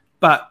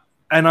 But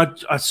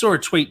I saw a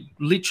tweet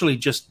literally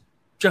just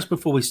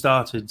before we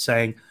started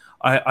saying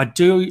I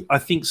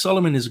think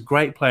Solomon is a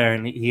great player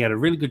and he had a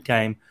really good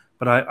game.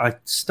 But I'm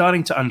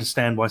starting to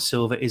understand why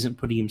Silva isn't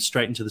putting him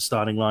straight into the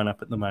starting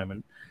lineup at the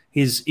moment.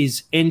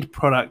 His end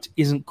product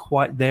isn't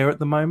quite there at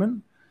the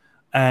moment,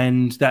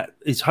 and that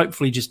is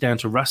hopefully just down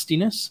to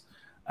rustiness.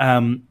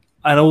 And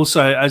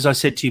also, as I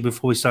said to you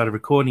before we started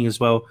recording as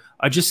well,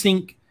 I just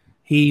think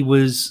he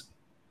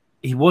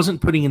wasn't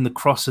putting in the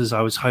crosses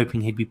I was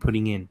hoping he'd be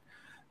putting in.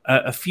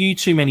 A few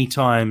too many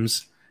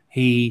times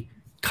he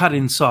cut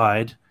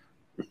inside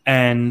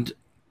and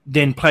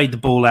then played the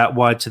ball out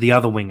wide to the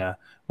other winger,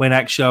 when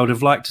actually I would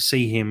have liked to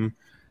see him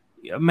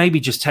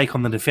maybe just take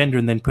on the defender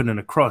and then put in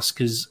a cross,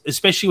 because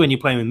especially when you're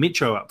playing with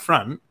Mitro up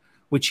front,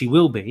 which he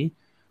will be,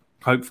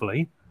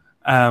 hopefully,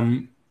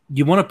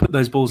 you want to put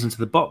those balls into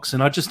the box,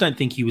 and I just don't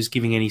think he was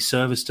giving any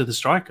service to the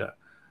striker.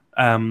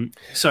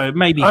 So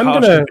maybe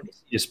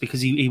just because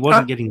he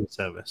wasn't getting the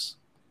service.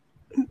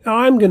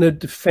 I'm going to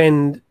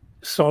defend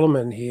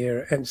Solomon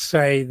here and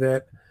say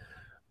that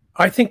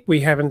I think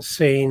we haven't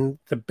seen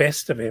the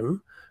best of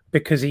him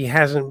because he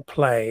hasn't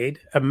played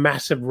a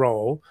massive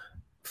role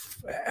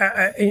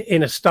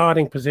in a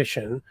starting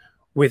position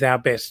with our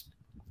best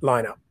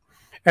lineup.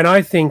 And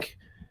I think,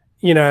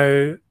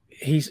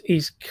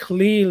 he's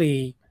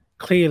clearly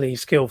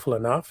skillful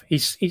enough.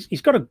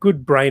 He's got a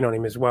good brain on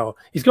him as well.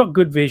 He's got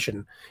good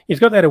vision. He's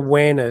got that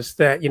awareness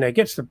that,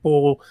 gets the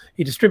ball,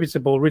 he distributes the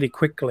ball really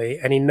quickly,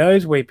 and he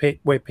knows where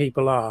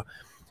people are.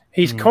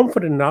 He's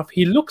confident enough.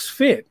 He looks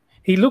fit.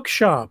 He looks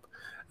sharp.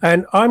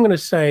 And I'm going to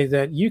say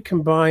that you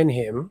combine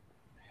him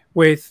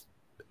with,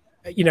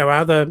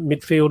 other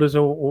midfielders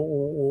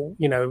or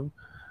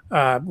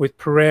with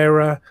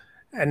Pereira,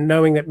 and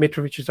knowing that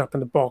Mitrovic is up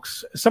in the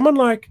box. Someone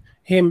like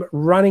him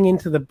running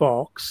into the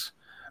box,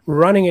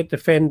 running at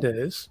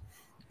defenders,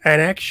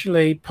 and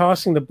actually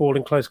passing the ball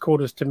in close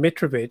quarters to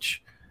Mitrovic,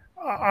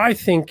 I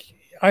think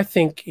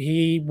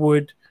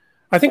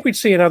we'd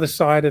see another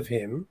side of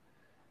him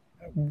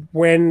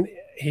when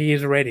he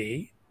is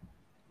ready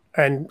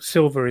and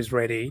Silva is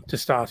ready to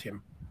start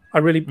him. I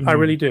really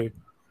do.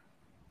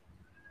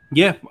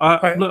 Yeah,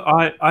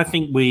 I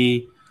think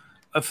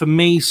for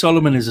me,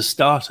 Solomon is a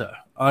starter.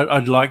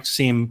 I'd like to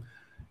see him,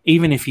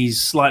 even if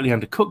he's slightly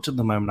undercooked at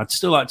the moment, I'd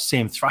still like to see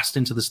him thrust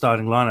into the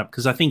starting lineup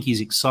because I think he's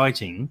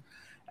exciting.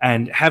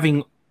 And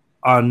having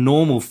our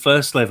normal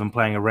first 11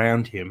 playing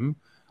around him,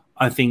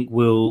 I think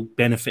will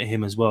benefit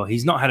him as well.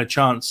 He's not had a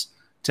chance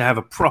to have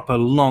a proper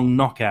long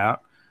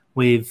knockout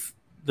with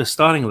the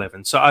starting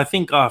 11. So I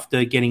think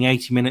after getting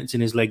 80 minutes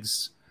in his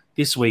legs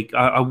this week,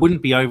 I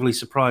wouldn't be overly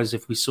surprised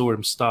if we saw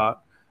him start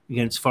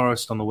against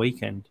Forest on the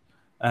weekend.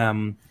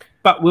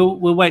 But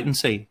we'll wait and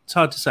see. It's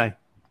hard to say.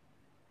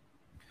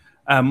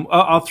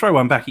 I'll throw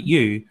one back at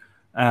you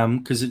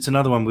because it's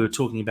another one we were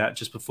talking about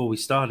just before we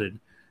started.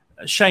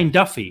 Shane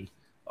Duffy,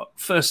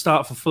 first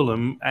start for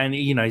Fulham, and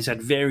he's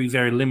had very,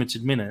 very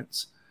limited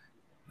minutes.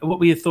 What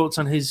were your thoughts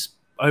on his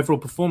overall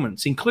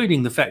performance,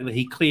 including the fact that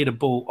he cleared a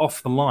ball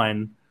off the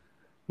line,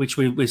 which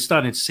we're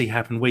starting to see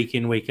happen week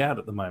in, week out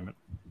at the moment?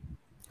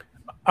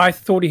 I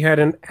thought he had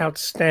an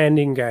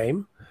outstanding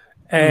game,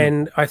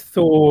 and I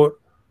thought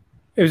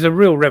it was a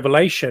real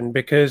revelation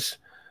because,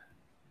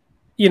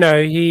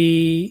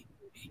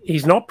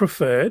 he's not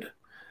preferred,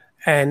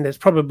 and it's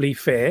probably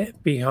fair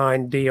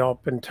behind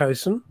Diop and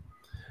Tosin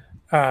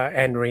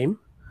and Ream.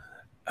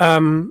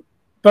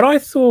 But I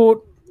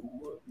thought,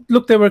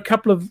 look, there were a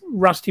couple of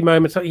rusty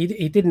moments.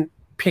 He didn't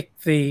pick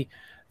the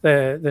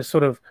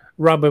sort of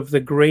rub of the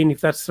green, if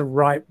that's the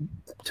right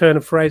turn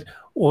of phrase,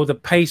 or the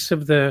pace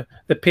of the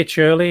pitch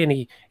early, and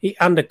he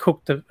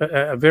undercooked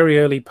a very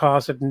early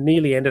pass that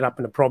nearly ended up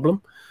in a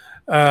problem.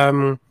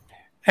 And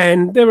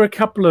there were a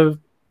couple of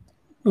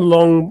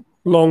long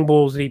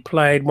balls that he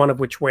played, one of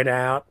which went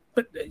out.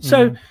 But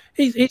so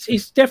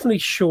he's definitely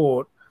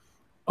short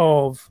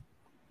of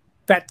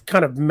that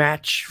kind of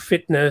match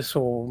fitness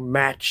or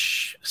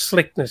match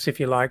slickness, if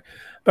you like.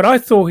 But I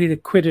thought he'd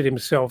acquitted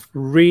himself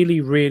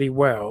really, really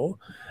well.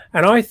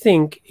 And I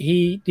think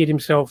he did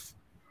himself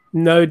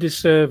no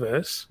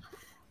disservice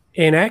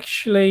in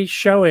actually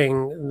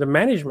showing the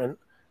management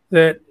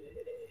that,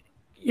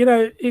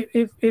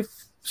 if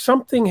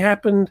something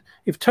happened,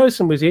 if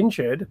Tosin was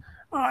injured,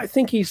 I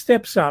think he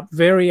steps up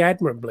very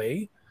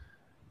admirably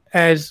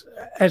as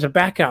a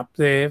backup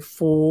there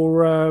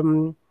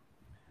for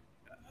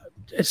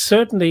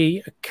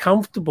certainly a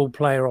comfortable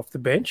player off the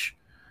bench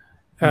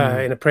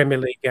in a Premier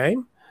League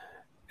game,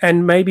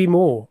 and maybe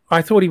more.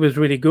 I thought he was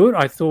really good.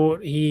 I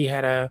thought he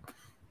had a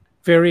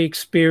very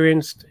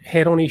experienced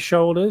head on his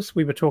shoulders.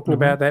 We were talking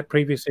about that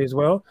previously as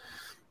well.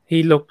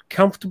 He looked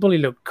comfortable. He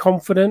looked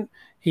confident.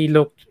 He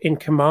looked in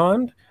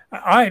command.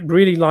 I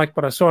really liked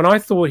what I saw, and I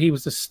thought he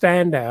was the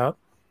standout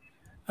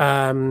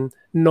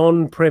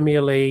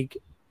non-Premier League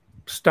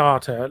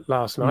starter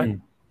last night.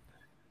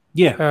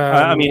 Yeah,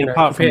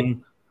 apart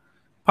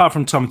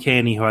from Tom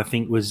Cairney, who I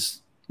think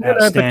was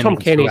outstanding.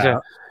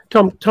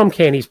 But Tom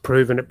Cairney's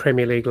proven at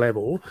Premier League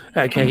level.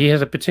 Okay, he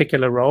has a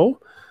particular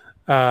role,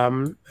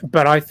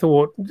 but I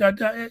thought I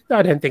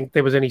don't think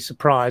there was any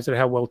surprise at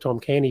how well Tom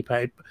Cairney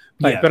played.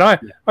 But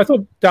I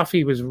thought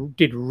Duffy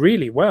did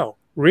really well,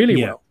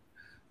 well.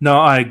 No,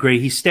 I agree.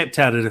 He stepped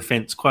out of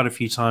defence quite a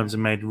few times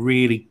and made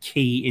really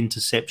key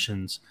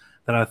interceptions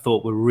that I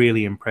thought were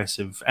really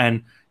impressive.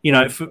 And,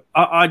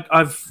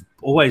 I've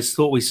always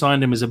thought we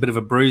signed him as a bit of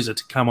a bruiser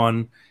to come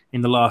on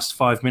in the last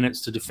 5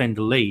 minutes to defend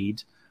a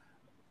lead.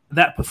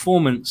 That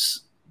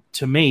performance,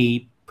 to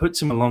me,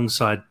 puts him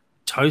alongside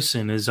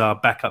Tosin as our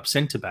backup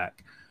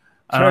centre-back.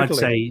 And I'd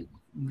say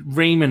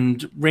Ream and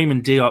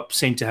Diop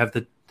seem to have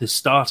the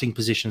starting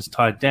positions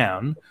tied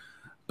down.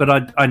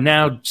 But I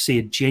now see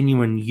a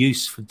genuine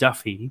use for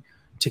Duffy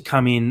to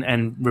come in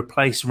and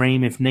replace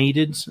Ream if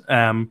needed,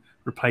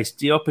 replace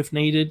Diop if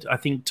needed. I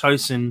think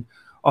Tosin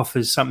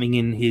offers something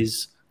in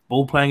his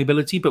ball-playing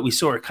ability, but we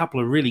saw a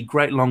couple of really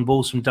great long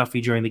balls from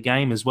Duffy during the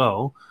game as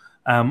well.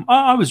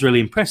 I was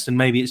really impressed, and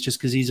maybe it's just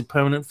because he's a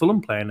permanent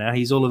Fulham player now.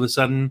 He's all of a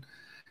sudden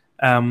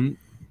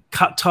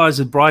cut ties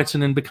with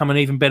Brighton and become an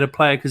even better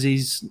player because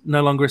he's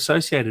no longer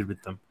associated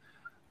with them.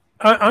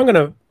 I'm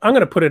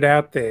gonna put it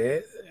out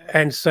there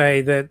and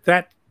say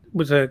that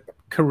was a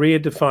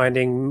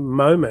career-defining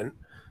moment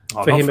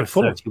for him at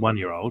Fulham.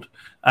 31-year-old.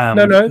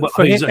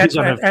 For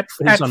him at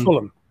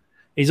Fulham.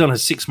 He's on a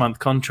 6-month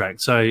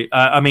contract. So,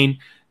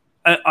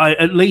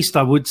 at least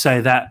I would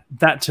say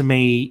that to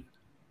me,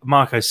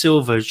 Marco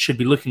Silva should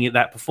be looking at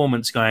that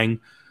performance going,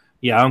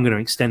 yeah, I'm going to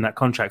extend that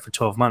contract for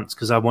 12 months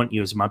because I want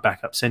you as my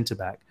backup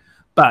centre-back.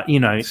 But,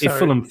 if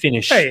Fulham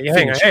finish... Hang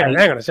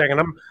on a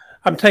second.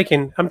 I'm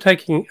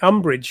taking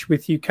umbrage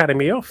with you cutting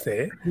me off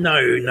there. No.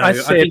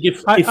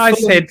 I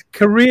said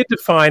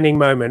career-defining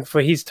moment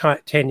for his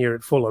tenure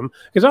at Fulham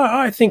because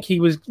I think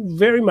he was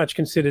very much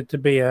considered to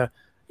be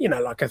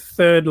like a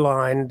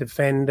third-line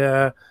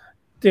defender.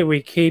 Do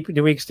we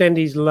extend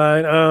his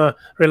loan?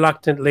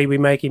 Reluctantly, we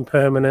make him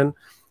permanent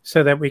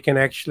so that we can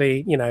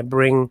actually,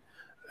 bring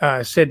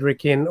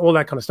Cedric in, all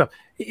that kind of stuff.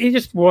 It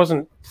just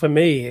wasn't, for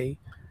me,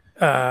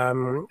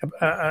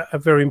 a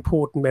very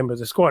important member of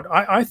the squad.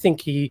 I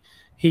think he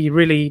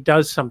really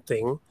does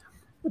something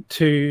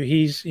to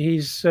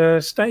his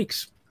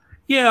stakes.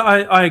 Yeah,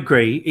 I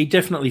agree. He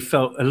definitely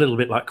felt a little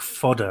bit like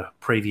fodder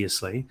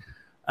previously,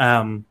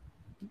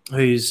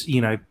 who's,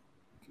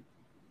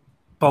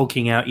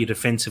 bulking out your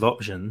defensive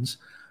options.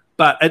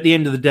 But at the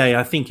end of the day,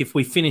 I think if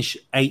we finish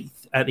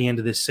 8th at the end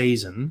of this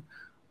season,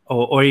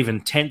 or even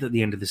 10th at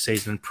the end of the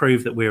season and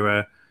prove that we're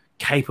a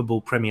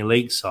capable Premier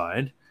League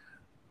side,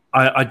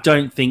 I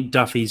don't think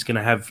Duffy's going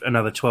to have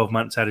another 12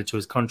 months added to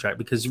his contract,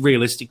 because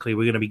realistically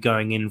we're going to be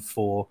going in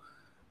for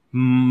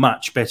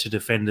much better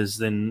defenders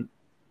than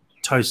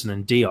Tosin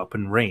and Diop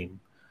and Ream.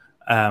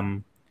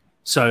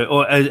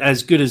 Or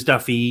as good as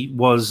Duffy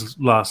was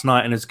last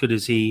night and as good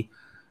as he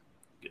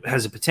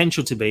has a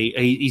potential to be,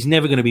 he's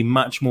never going to be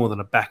much more than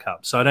a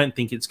backup. So I don't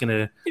think it's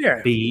going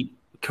to be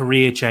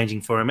career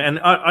changing for him. And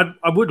I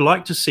would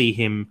like to see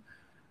him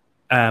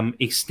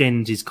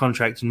extend his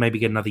contract and maybe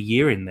get another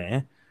year in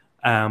there.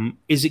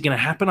 Is it going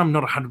to happen? I'm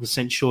not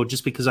 100% sure,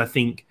 just because I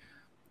think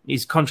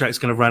his contract's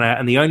going to run out.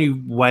 And the only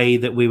way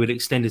that we would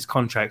extend his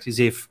contract is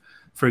if,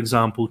 for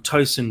example,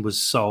 Tosin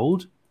was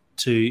sold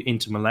to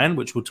Inter Milan,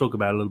 which we'll talk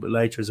about a little bit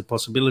later as a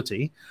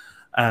possibility.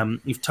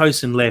 If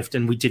Tosin left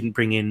and we didn't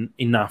bring in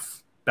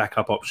enough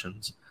backup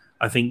options,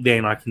 I think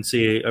then I can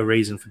see a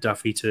reason for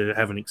Duffy to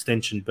have an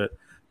extension. But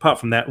apart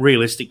from that,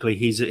 realistically,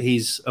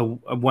 he's a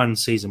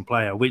one-season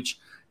player, which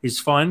is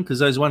fine, because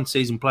those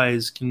one-season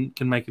players can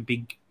make a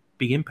big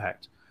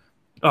impact.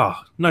 Oh,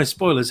 no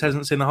spoilers.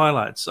 Hasn't seen the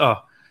highlights.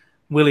 Oh,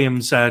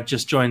 Williams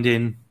just joined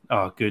in.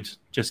 Oh, good.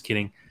 Just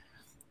kidding.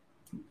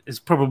 It's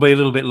probably a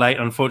little bit late,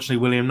 unfortunately,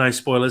 William. No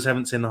spoilers.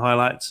 Haven't seen the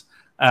highlights.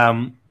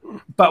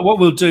 But what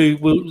we'll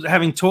do,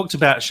 having talked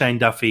about Shane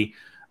Duffy,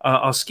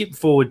 I'll skip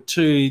forward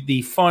to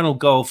the final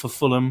goal for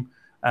Fulham.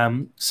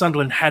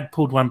 Sunderland had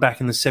pulled one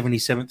back in the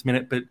 77th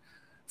minute, but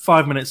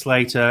 5 minutes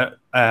later,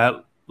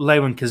 Lewan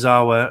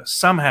Kazawa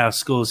somehow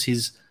scores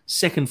his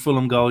second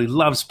Fulham goal. He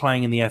loves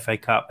playing in the FA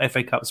Cup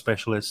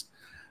specialist.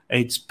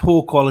 It's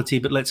poor quality,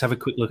 but let's have a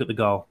quick look at the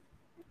goal.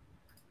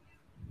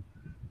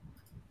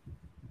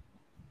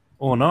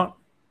 Or not.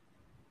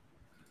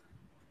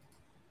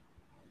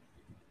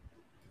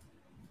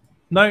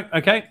 No,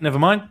 okay, never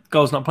mind.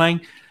 Goal's not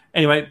playing.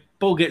 Anyway,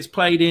 ball gets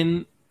played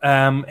in,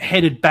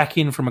 headed back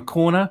in from a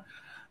corner.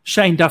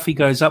 Shane Duffy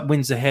goes up,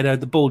 wins the header.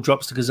 The ball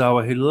drops to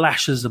Kazawa, who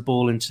lashes the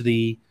ball into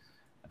the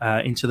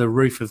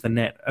roof of the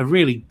net. A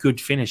really good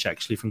finish,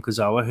 actually, from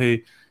Kazawa, who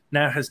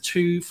now has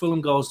 2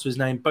 Fulham goals to his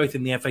name, both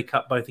in the FA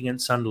Cup, both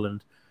against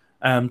Sunderland.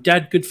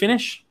 Dad, good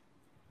finish?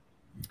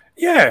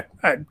 Yeah,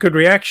 good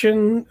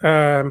reaction.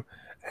 And,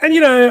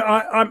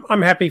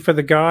 I'm happy for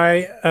the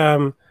guy.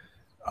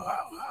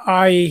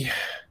 I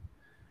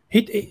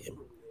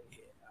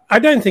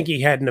don't think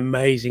he had an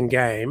amazing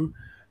game.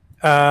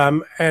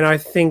 And I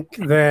think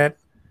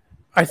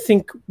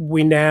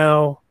we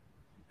now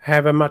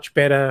have a much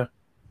better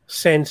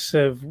sense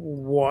of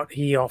what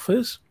he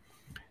offers.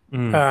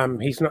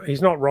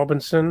 He's not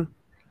Robinson,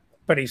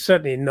 but he's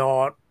certainly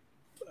not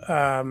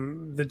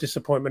the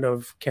disappointment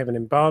of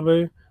Kevin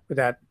Mbabu,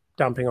 without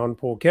dumping on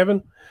poor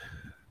Kevin.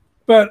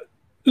 But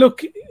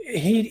look,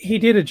 he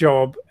did a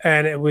job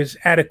and it was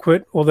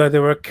adequate, although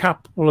there were a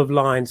couple of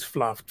lines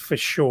fluffed for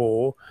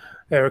sure.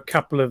 There were a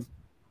couple of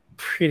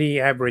pretty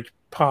average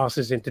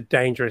passes into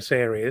dangerous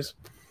areas,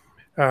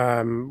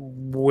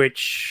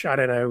 which I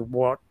don't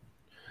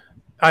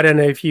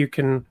know if you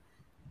can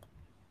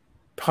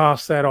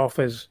pass that off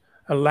as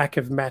a lack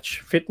of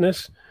match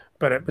fitness,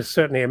 but it was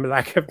certainly a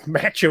lack of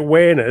match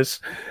awareness,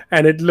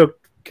 and it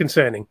looked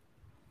concerning.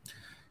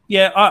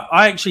 Yeah,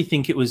 I actually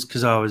think it was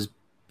Kazawa's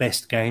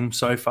best game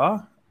so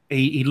far.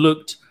 He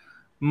looked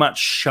much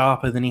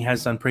sharper than he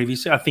has done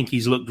previously. I think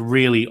he's looked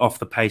really off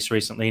the pace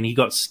recently, and he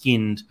got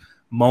skinned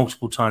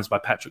multiple times by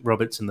Patrick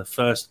Roberts in the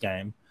first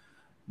game.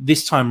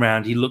 This time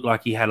round, he looked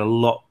like he had a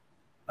lot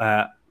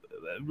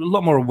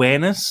more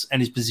awareness, and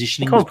his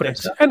positioning was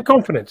better. And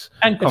confidence.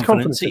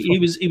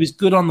 He was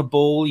good on the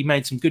ball. He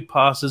made some good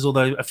passes,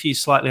 although a few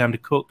slightly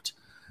undercooked.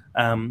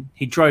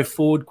 He drove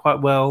forward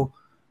quite well.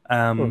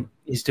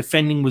 His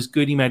defending was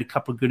good. He made a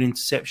couple of good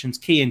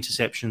interceptions, key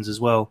interceptions as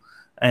well.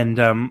 And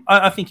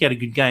I think he had a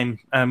good game.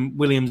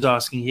 William's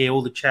asking here,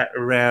 all the chat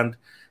around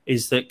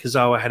is that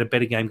Kazawa had a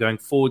better game going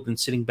forward than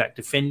sitting back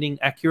defending.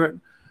 Accurate?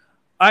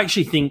 I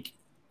actually think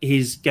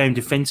his game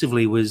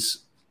defensively was,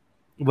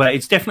 well,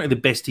 it's definitely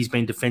the best he's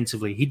been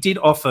defensively. He did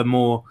offer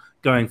more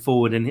going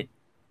forward, and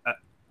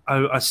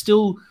I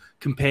still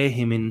compare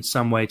him in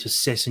some way to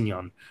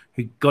Sessegnon,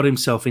 who got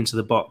himself into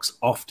the box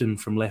often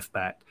from left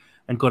back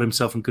and got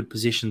himself in good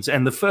positions.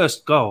 And the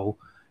first goal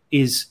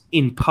is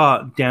in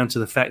part down to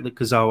the fact that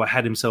Kazawa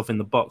had himself in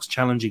the box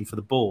challenging for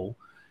the ball,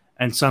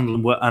 and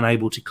Sunderland were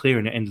unable to clear,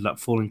 and it ended up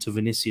falling to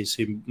Vinicius,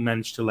 who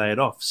managed to lay it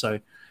off. So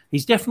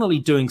he's definitely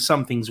doing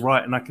some things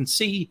right, and I can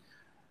see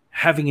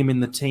having him in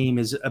the team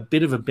is a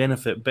bit of a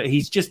benefit, but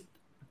he's just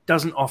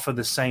doesn't offer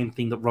the same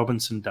thing that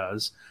Robinson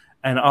does,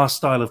 and our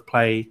style of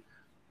play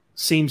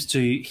seems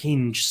to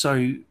hinge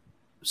so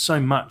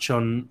much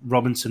on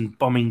Robinson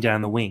bombing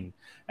down the wing,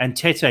 and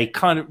Tete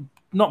kind of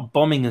not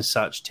bombing as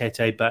such,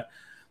 Tete, but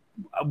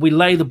we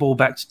lay the ball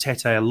back to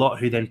Tete a lot,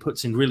 who then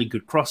puts in really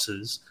good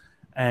crosses.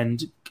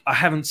 And I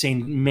haven't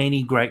seen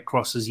many great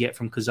crosses yet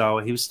from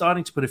Kazawa. He was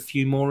starting to put a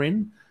few more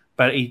in,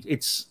 but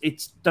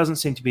it doesn't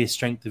seem to be a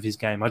strength of his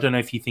game. I don't know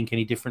if you think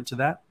any different to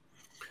that.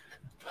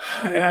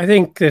 I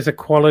think there's a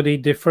quality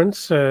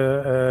difference,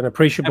 an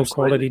appreciable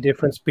Absolutely. quality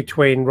difference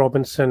between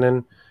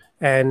Robinson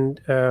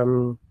and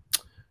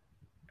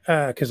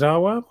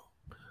Kazawa.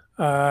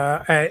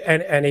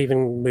 And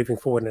even moving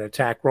forward in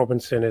attack,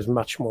 Robinson is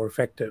much more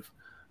effective.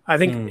 I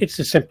think it's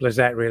as simple as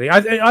that, really.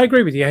 I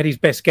agree with you. He had his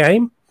best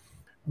game,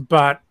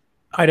 but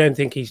I don't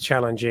think he's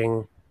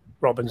challenging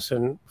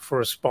Robinson for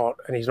a spot,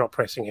 and he's not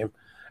pressing him.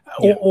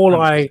 Yeah, all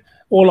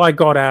I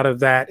got out of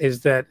that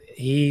is that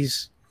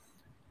he's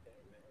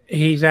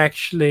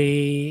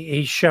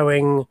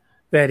showing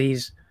that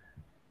he's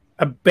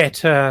a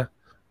better.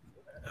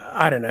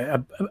 I don't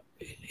know.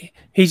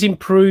 He's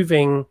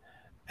improving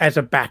as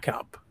a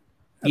backup.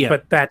 Yeah.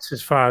 But that's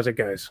as far as it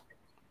goes.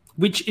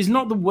 Which is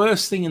not the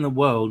worst thing in the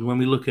world when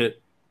we look at,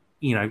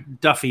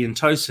 Duffy and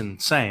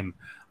Tosin, same.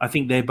 I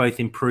think they're both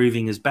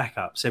improving as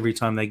backups every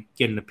time they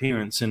get an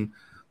appearance. And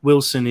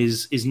Wilson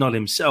is not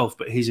himself,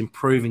 but he's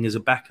improving as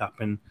a backup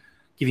and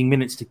giving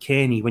minutes to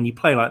Kearney. When you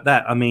play like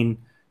that, I mean,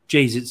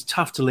 geez, it's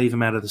tough to leave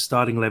him out of the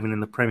starting 11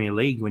 in the Premier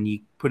League when you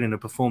put in a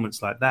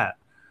performance like that.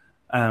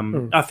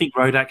 I think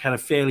Rodak had a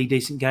fairly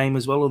decent game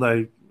as well,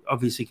 although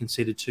obviously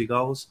conceded 2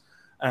 goals.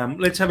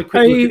 Let's have a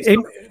quick look at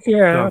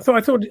I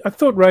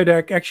thought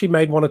Rodak actually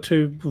made 1 or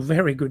 2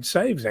 very good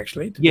saves.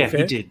 Actually,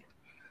 he did.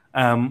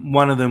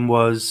 One of them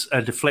was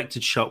a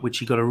deflected shot, which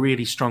he got a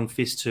really strong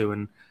fist to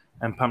and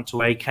pumped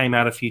away. Came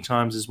out a few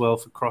times as well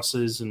for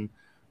crosses and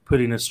put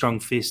in a strong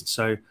fist.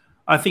 So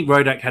I think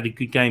Rodak had a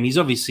good game. He's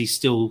obviously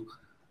still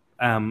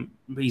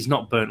he's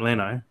not Bernd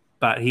Leno,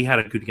 but he had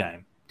a good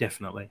game,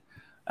 definitely.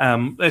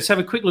 Let's have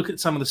a quick look at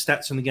some of the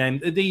stats in the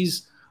game.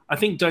 These, I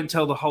think, don't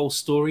tell the whole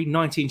story.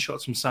 19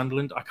 shots from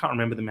Sunderland. I can't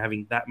remember them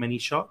having that many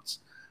shots,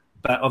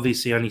 but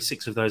obviously only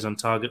 6 of those on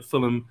target.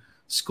 Fulham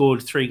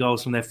scored 3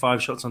 goals from their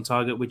 5 shots on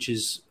target, which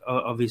is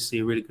obviously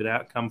a really good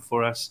outcome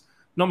for us.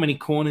 Not many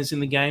corners in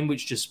the game,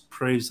 which just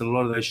proves that a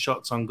lot of those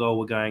shots on goal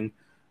were going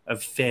a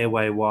fair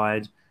way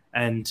wide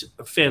and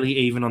fairly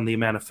even on the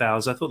amount of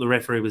fouls. I thought the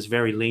referee was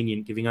very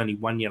lenient, giving only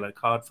 1 yellow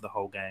card for the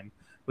whole game,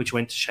 which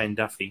went to Shane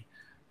Duffy.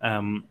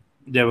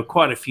 There were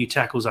quite a few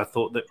tackles, I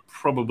thought, that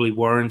probably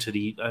warranted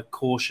a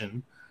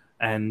caution,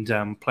 and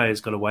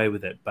players got away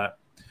with it. But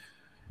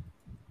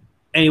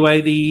anyway,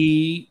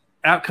 the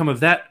outcome of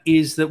that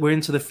is that we're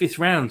into the 5th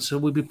round. So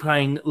we'll be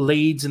playing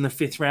Leeds in the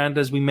 5th round,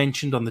 as we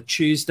mentioned, on the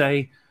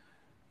Tuesday,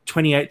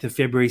 28th of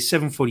February,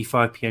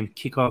 7:45 p.m.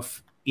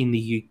 kickoff in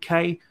the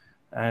UK.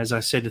 As I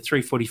said, a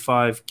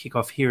 3:45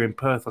 kickoff here in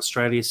Perth,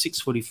 Australia,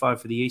 6:45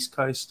 for the East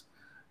Coast.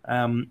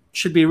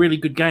 Should be a really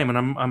good game, and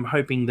I'm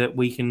hoping that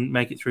we can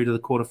make it through to the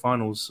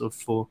quarterfinals.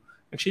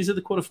 Actually, is it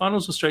the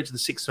quarterfinals or straight to the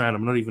 6th round?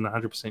 I'm not even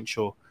 100%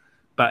 sure.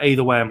 But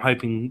either way, I'm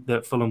hoping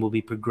that Fulham will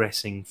be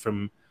progressing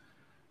from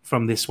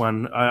this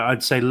one.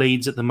 I'd say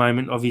Leeds at the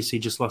moment obviously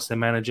just lost their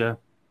manager.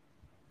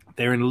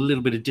 They're in a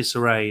little bit of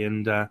disarray,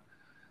 and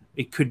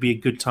it could be a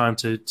good time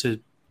to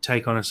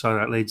take on a side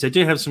like Leeds. They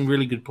do have some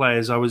really good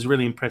players. I was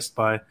really impressed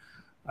by,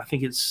 I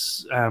think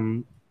his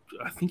name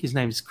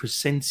is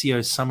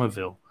Crescencio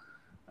Somerville,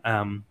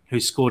 who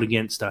scored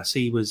against us.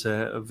 He was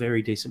a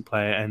very decent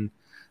player. And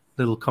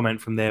little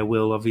comment from there,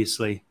 Will,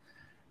 obviously,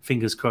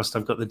 fingers crossed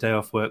I've got the day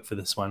off work for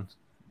this one.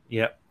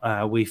 Yep,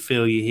 we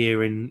feel you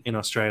here in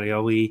Australia.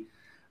 Are we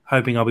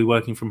hoping I'll be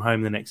working from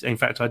home the next? In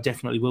fact, I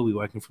definitely will be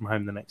working from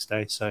home the next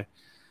day. So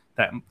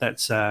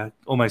that's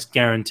almost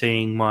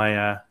guaranteeing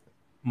my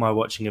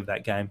watching of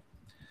that game.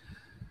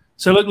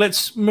 So look,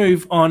 let's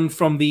move on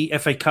from the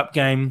FA Cup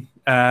game.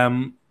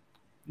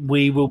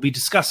 We will be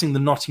discussing the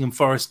Nottingham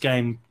Forest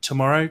game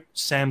tomorrow.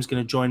 Sam's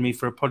going to join me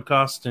for a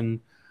podcast and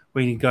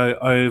we can go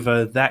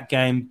over that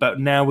game. But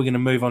now we're going to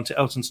move on to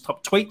Elton's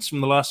top tweets from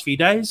the last few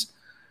days.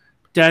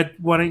 Dad,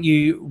 why don't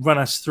you run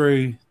us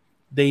through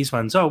these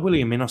ones? Oh,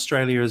 William in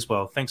Australia as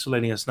well. Thanks for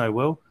letting us know,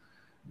 Will.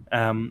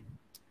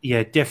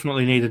 Yeah,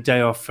 definitely need a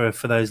day off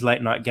for those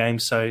late night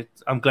games. So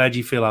I'm glad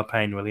you feel our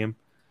pain, William.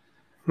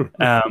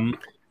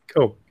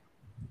 Cool.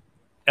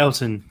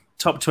 Elton,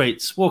 top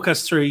tweets. Walk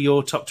us through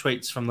your top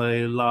tweets from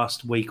the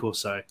last week or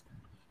so.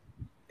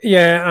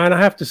 Yeah, and I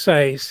have to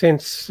say,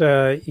 since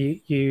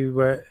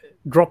you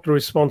dropped the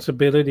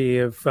responsibility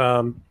of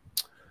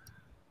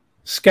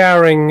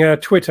scouring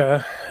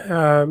Twitter,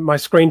 my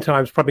screen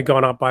time's probably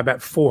gone up by about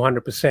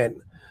 400%.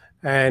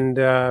 And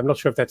I'm not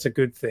sure if that's a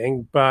good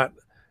thing, but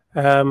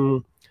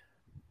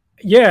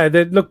yeah,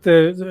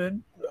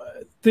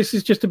 this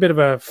is just a bit of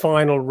a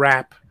final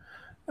wrap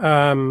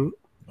on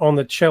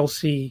the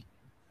Chelsea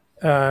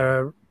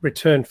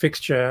return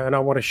fixture, and I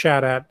want to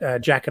shout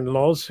out Jack and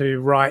Loz, who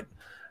write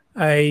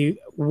a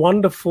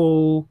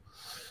wonderful,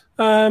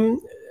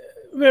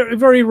 very,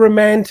 very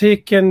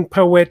romantic and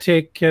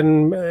poetic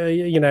and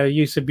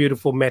use of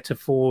beautiful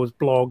metaphors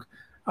blog.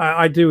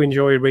 I do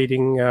enjoy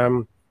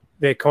reading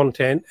their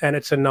content, and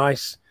it's a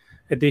nice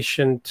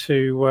addition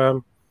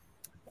to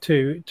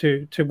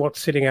what's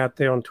sitting out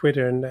there on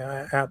Twitter and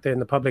out there in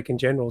the public in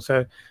general.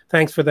 So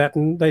thanks for that.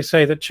 And they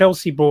say that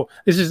Chelsea bought,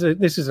 this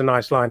is a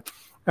nice line.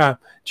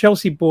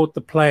 Chelsea bought the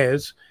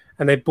players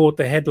and they bought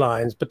the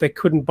headlines, but they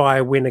couldn't buy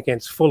a win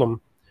against Fulham.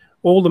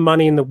 All the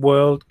money in the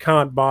world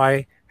can't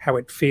buy how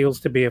it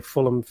feels to be a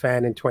Fulham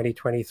fan in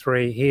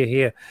 2023.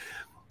 Here.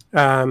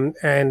 And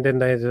then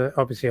there's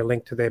obviously a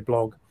link to their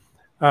blog.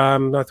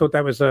 I thought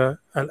that was a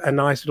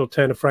nice little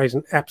turn of phrase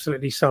and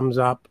absolutely sums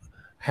up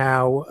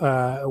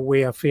how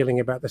we are feeling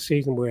about the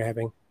season we're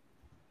having.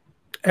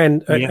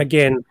 And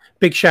again,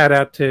 big shout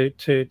out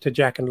to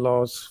Jack and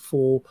Loz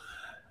for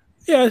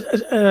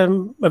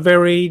a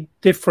very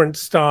different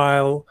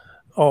style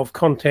of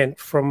content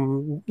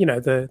from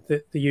the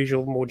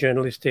usual more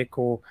journalistic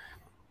or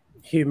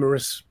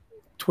humorous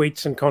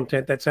tweets and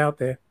content that's out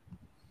there.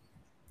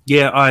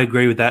 Yeah, I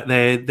agree with that.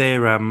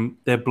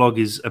 Their blog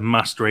is a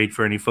must read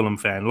for any Fulham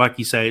fan. Like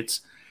you say,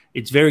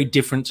 it's very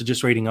different to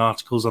just reading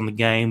articles on the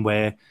game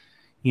where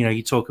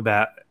you talk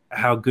about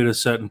how good a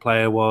certain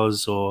player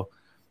was or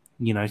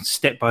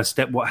step by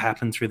step what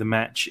happened through the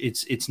match.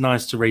 It's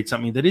nice to read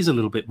something that is a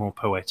little bit more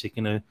poetic,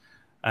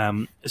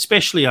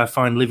 especially I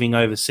find living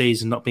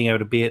overseas and not being able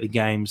to be at the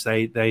games.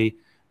 They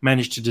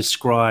manage to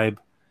describe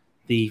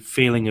the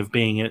feeling of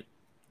being at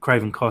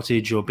Craven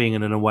Cottage or being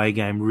in an away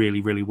game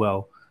really, really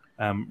well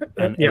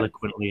and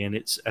eloquently, and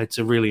it's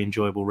a really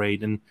enjoyable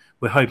read. And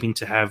we're hoping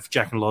to have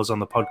Jack and Loz on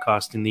the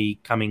podcast in the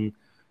coming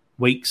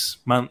weeks,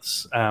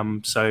 months.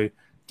 So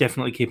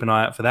definitely keep an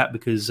eye out for that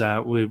because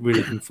we're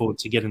really looking forward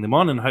to getting them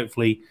on. And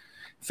hopefully,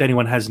 if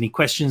anyone has any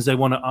questions they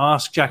want to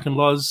ask Jack and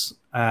Loz,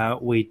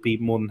 we'd be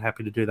more than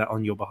happy to do that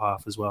on your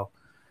behalf as well.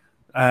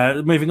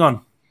 Moving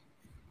on.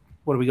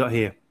 What do we got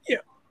here?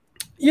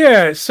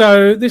 Yeah.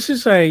 So this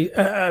is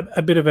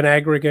a bit of an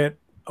aggregate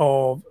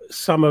of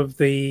some of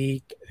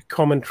the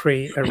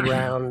commentary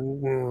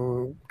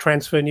around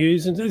transfer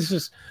news. And this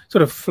is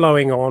sort of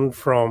flowing on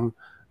from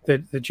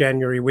the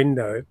January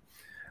window.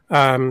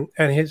 And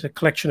here's a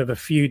collection of a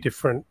few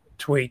different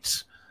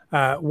tweets.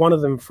 One of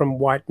them from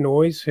White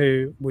Noise,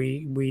 who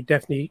we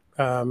definitely,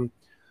 I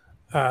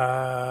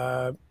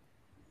was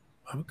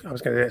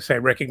going to say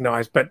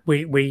recognized, but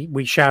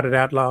we shouted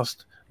out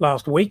last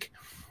week.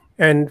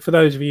 And for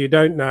those of you who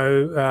don't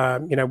know,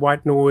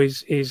 White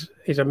Noise is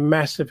a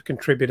massive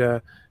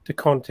contributor to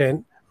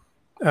content,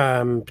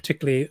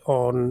 particularly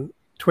on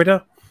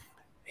Twitter.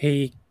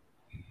 He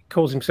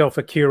calls himself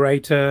a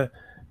curator.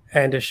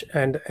 And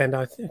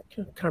I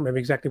can't remember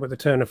exactly what the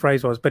turn of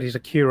phrase was, but he's a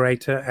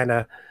curator and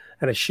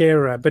a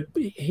sharer. But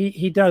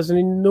he does an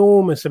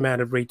enormous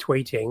amount of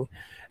retweeting,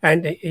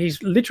 and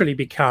he's literally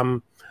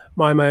become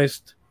my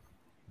most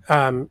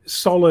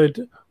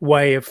solid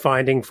way of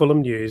finding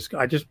Fulham news.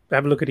 I just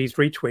have a look at his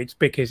retweets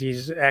because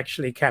he's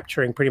actually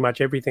capturing pretty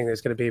much everything that's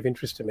going to be of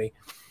interest to me.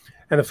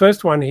 And the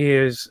first one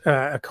here is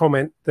a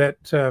comment that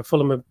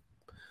Fulham have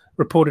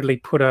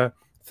reportedly put a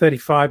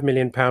 £35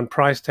 million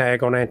price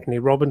tag on Anthony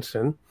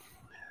Robinson.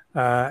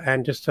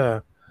 And just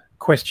a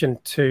question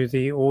to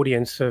the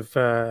audience of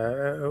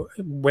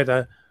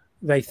whether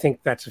they think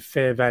that's a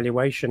fair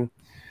valuation.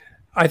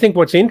 I think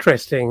what's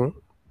interesting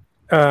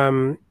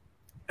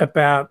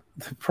about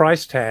the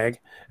price tag,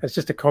 it's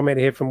just a comment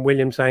here from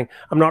William saying,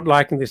 I'm not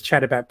liking this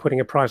chat about putting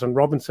a price on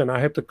Robinson. I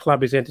hope the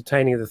club is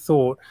entertaining the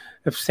thought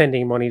of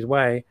sending him on his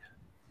way.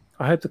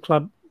 I hope the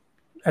club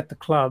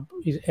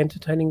is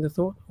entertaining the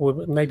thought,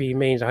 or maybe he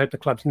means I hope the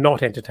club's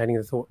not entertaining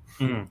the thought.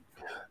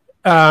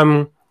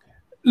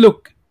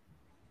 Look,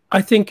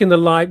 I think in the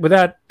light,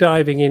 without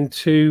diving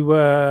into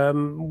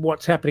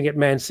what's happening at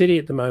Man City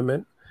at the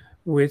moment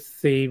with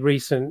the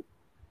recent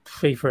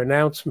FIFA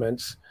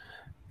announcements,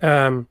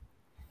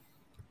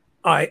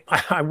 I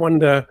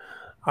wonder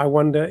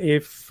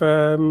if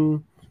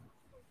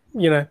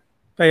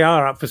they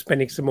are up for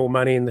spending some more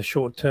money in the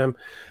short term.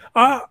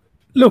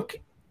 Look,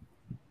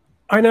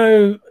 I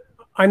know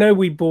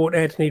we bought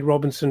Anthony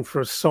Robinson for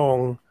a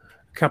song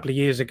a couple of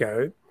years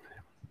ago.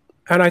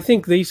 And I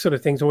think these sort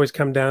of things always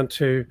come down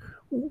to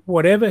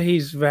whatever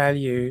his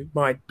value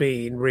might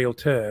be in real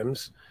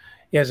terms.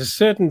 He has a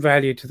certain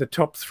value to the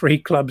top 3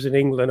 clubs in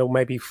England, or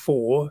maybe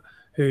 4,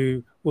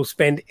 who will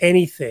spend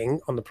anything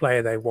on the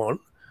player they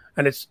want.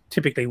 And it's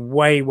typically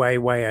way, way,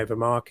 way over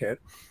market.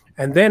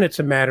 And then it's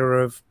a matter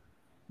of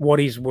what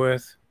he's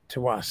worth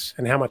to us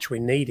and how much we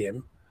need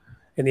him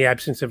in the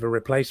absence of a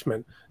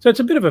replacement. So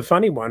it's a bit of a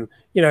funny one.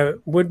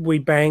 Would we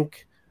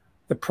bank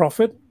the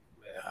profit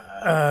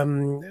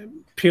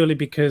purely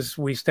because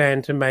we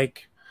stand to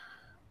make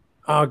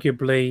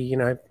arguably,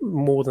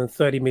 more than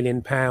 £30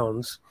 million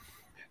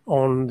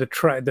on the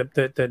trade,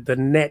 the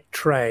net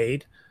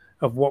trade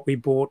of what we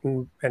bought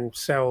and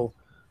sell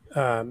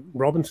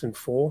Robinson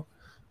for?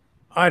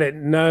 I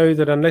don't know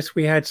that unless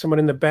we had someone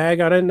in the bag,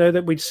 I don't know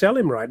that we'd sell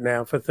him right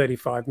now for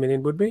 35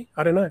 million, would we?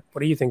 I don't know.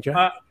 What do you think,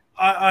 Joe?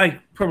 I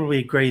probably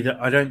agree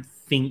that I don't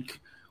think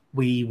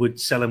we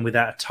would sell him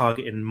without a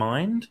target in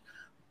mind.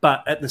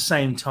 But at the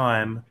same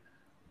time,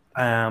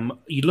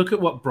 you look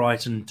at what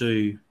Brighton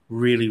do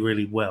really,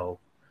 really well.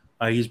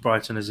 I use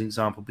Brighton as an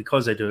example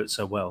because they do it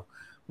so well,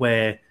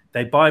 where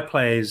they buy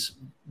players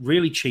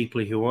really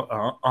cheaply who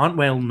aren't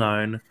well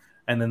known,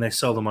 and then they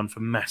sell them on for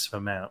massive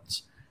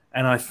amounts.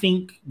 And I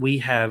think we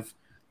have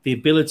the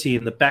ability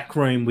in the back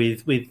room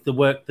with the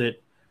work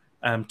that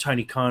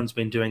Tony Khan's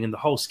been doing and the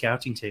whole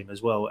scouting team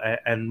as well,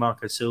 and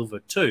Marco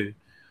Silva too,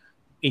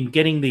 in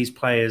getting these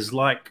players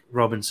like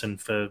Robinson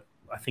for,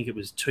 I think it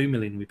was 2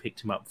 million we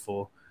picked him up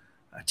for,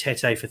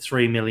 Tete for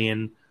 3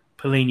 million,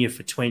 Polina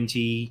for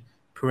 20,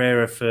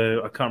 Pereira for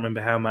I can't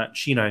remember how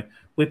much.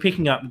 We're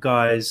picking up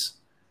guys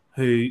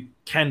who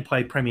can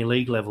play Premier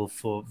League level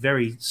for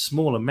very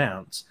small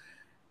amounts.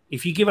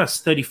 If you give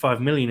us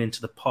 35 million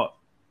into the pot,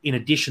 in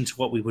addition to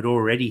what we would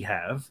already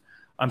have,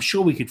 I'm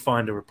sure we could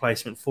find a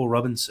replacement for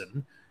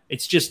Robinson.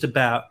 It's just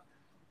about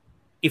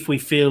if we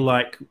feel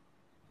like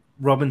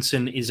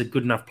Robinson is a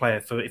good enough player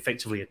for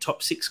effectively a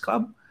top 6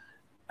 club,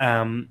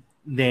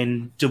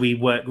 then do we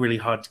work really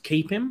hard to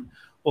keep him,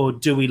 or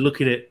do we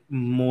look at it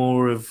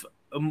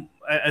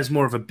as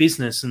more of a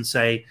business and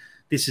say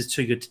this is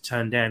too good to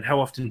turn down? How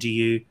often do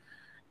you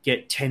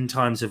get 10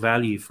 times the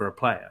value for a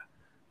player?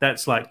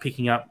 That's like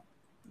picking up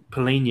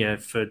Polina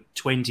for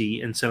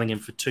 20 and selling him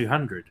for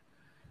 200.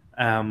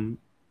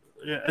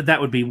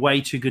 That would be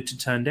way too good to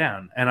turn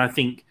down. And I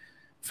think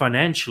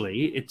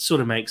financially, it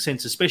sort of makes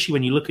sense, especially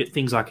when you look at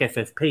things like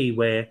FFP,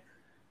 where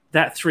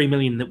that 3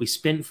 million that we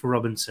spent for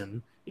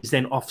Robinson is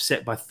then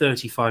offset by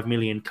 35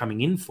 million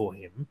coming in for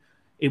him.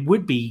 It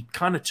would be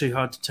kind of too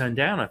hard to turn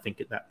down, I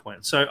think, at that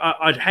point. So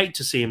I'd hate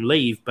to see him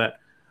leave, but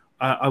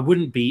I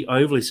wouldn't be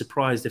overly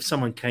surprised if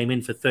someone came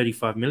in for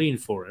 35 million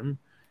for him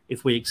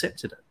if we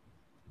accepted it.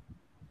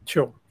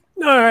 Sure.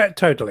 No,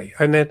 totally.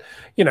 And then,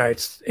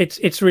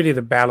 it's really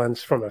the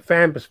balance from a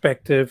fan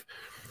perspective.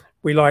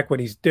 We like what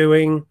he's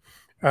doing.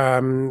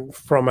 From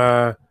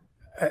a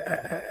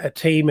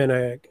team and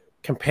a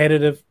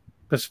competitive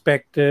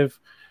perspective,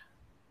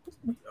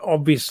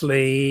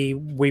 obviously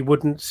we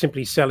wouldn't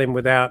simply sell him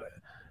without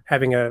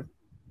having a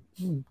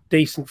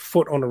decent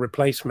foot on a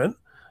replacement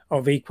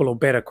of equal or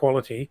better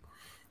quality.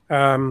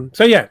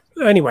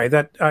 Anyway,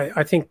 that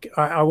I think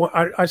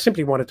I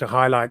simply wanted to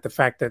highlight the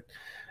fact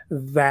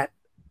that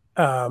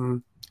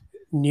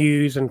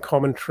news and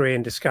commentary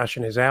and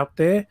discussion is out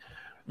there,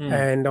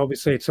 and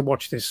obviously it's a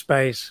watch this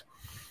space.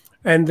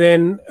 And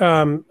then,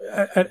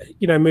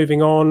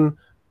 moving on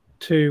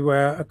to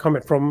a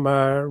comment from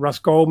Russ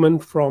Goldman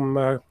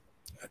from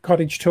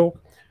Cottage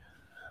Talk,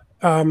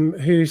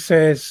 who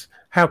says,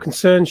 how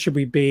concerned should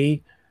we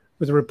be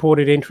with a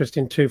reported interest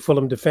in 2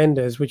 Fulham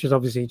defenders, which is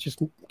obviously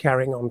just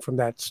carrying on from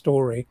that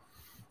story,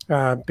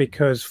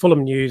 because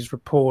Fulham News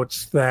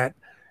reports that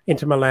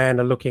Inter Milan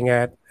are looking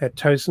at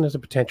Tosin as a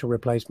potential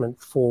replacement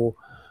for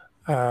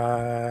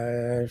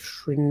I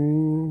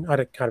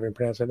can't even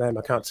pronounce that name.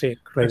 I can't see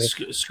it clearly.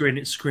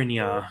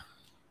 Skriniar.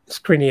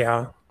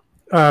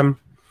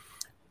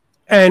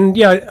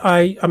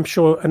 I'm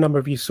sure a number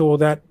of you saw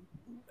that.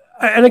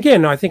 And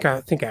again, I think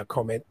our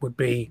comment would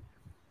be,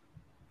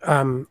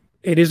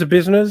 it is a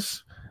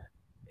business.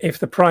 If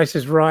the price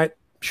is right,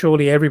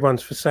 surely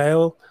everyone's for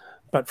sale.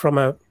 But from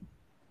a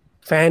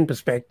fan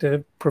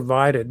perspective,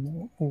 provided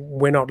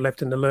we're not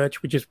left in the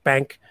lurch, we just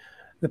bank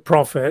the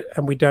profit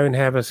and we don't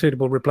have a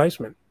suitable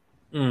replacement.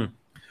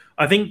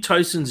 I think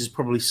Tosin's is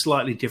probably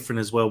slightly different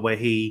as well, where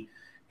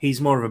he's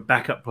more of a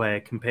backup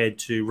player compared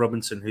to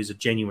Robinson, who's a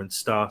genuine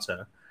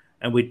starter.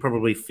 And we'd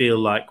probably feel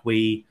like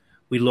we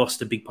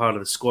lost a big part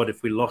of the squad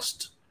if we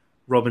lost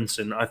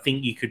Robinson. I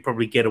think you could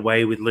probably get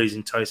away with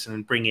losing Tosin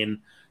and bring in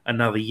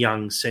another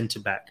young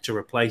centre-back to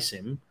replace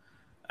him.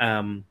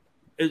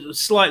 It was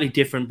slightly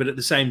different, but at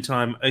the same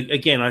time,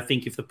 again, I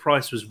think if the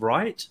price was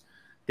right,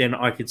 then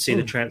I could see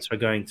the transfer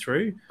going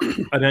through.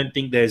 I don't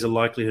think there's a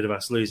likelihood of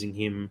us losing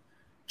him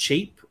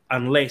cheap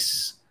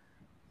unless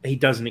he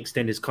doesn't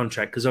extend his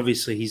contract, because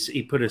obviously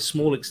he put a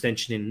small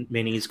extension in,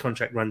 meaning his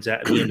contract runs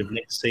out at the end of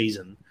next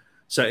season.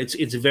 So it's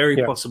very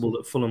possible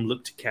that Fulham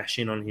look to cash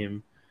in on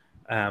him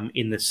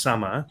in the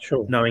summer,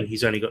 knowing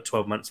he's only got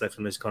 12 months left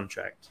on his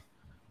contract.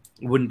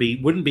 Wouldn't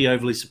be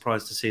overly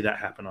surprised to see that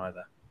happen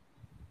either.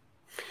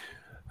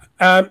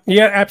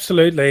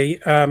 Absolutely.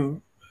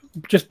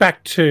 Just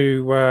back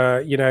to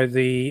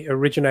the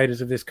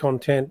originators of this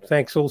content.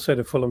 Thanks also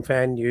to Fulham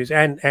Fan News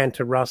and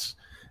to Russ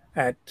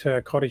at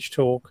Cottage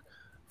Talk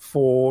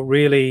for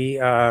really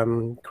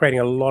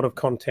creating a lot of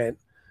content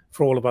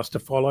for all of us to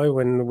follow,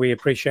 and we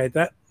appreciate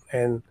that.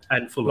 And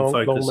Fulham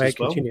Focus may as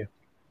well. Continue.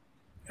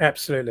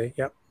 Absolutely,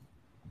 yep.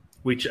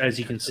 Which, as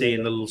you can see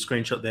in the little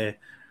screenshot there,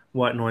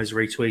 White Noise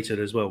retweeted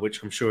as well,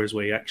 which I'm sure is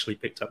where he actually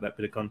picked up that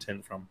bit of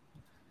content from.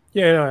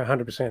 Yeah, no,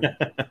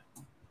 100%.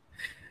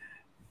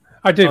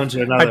 I do.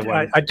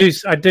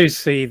 I do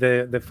see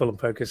the Fulham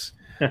Focus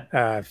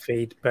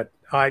feed, but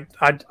I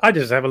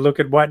just have a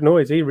look at White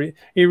Noise. He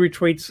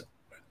retweets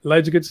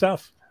loads of good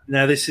stuff.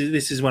 Now this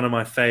is one of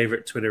my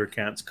favourite Twitter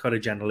accounts,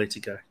 Cottage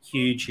Analytica.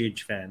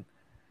 Huge fan.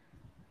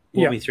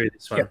 Walk me through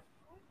this one.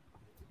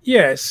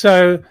 Yeah.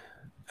 So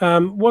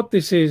what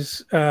this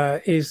is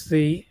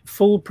the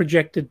full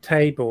projected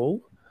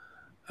table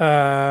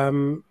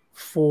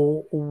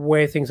for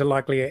where things are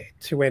likely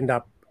to end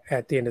up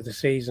at the end of the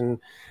season,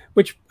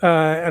 which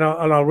and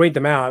I'll read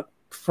them out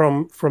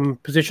from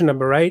position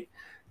number 8,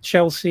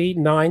 Chelsea,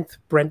 9th,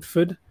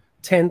 Brentford,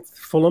 10th,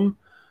 Fulham,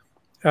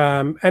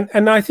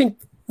 and I think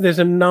there's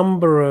a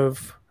number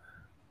of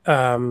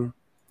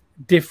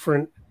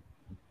different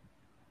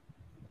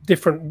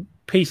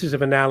pieces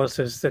of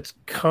analysis that's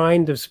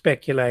kind of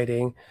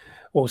speculating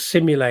or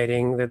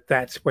simulating that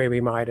that's where we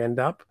might end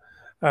up.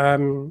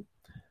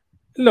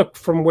 Look,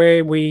 from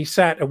where we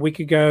sat a week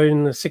ago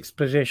in the 6th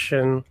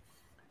position,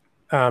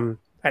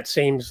 that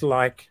seems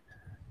like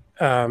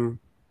the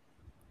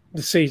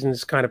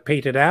season's kind of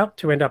petered out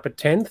to end up at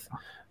 10th.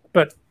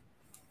 But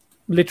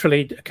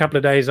literally a couple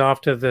of days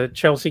after the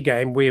Chelsea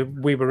game, we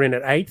were in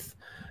at 8th.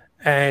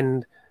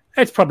 And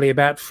it's probably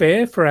about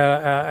fair for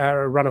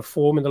our run of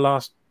form in the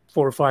last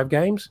 4 or 5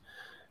 games.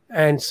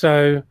 And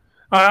so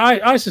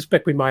I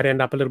suspect we might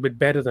end up a little bit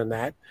better than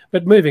that.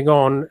 But moving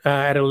on,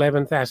 at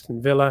 11th,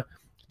 Aston Villa,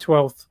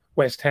 12th,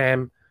 West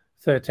Ham,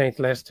 13th,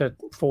 Leicester,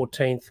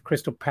 14th,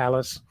 Crystal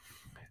Palace,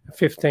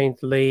 15th,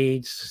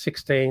 Leeds,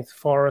 16th,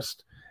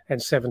 Forest, and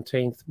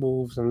 17th,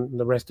 Wolves, and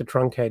the rest are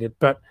truncated.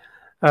 But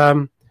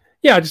I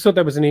just thought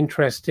that was an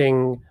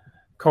interesting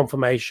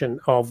confirmation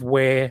of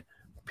where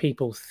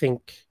people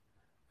think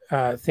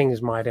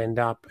things might end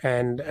up.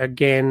 And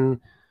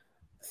again,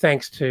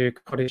 thanks to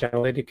Cottage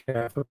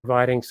Analytica for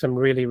providing some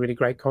really, really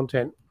great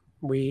content.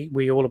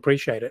 We all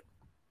appreciate it.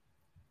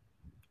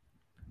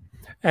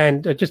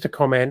 And just a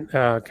comment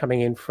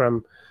coming in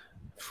from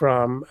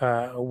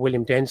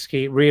William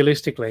Densky.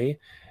 Realistically,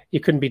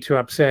 you couldn't be too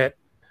upset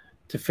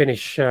to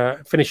finish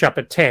up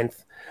at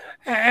 10th.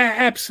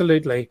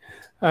 Absolutely.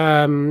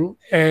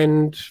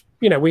 And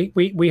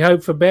we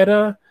hope for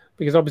better,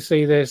 because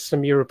obviously there's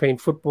some European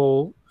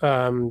football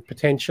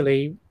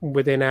potentially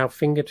within our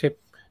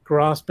fingertip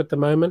grasp at the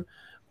moment.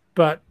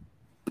 But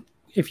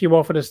if you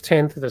offered us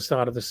 10th at the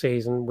start of the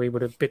season, we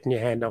would have bitten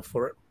your hand off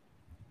for it.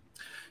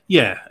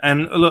 Yeah,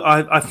 and look,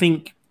 I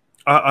think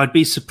I'd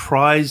be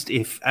surprised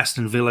if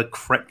Aston Villa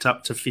crept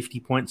up to 50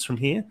 points from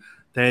here.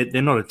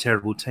 They're not a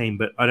terrible team,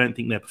 but I don't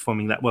think they're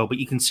performing that well. But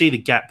you can see the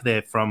gap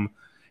there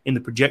in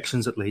the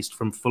projections at least,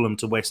 from Fulham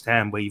to West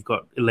Ham, where you've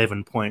got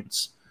 11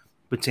 points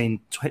between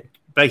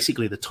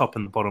basically the top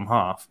and the bottom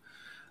half.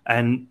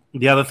 And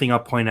the other thing I'll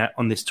point out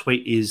on this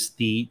tweet is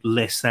the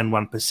less than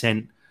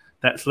 1%.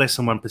 That's less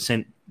than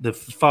 1%. The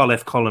far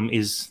left column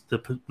is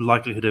the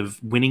likelihood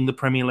of winning the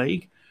Premier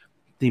League.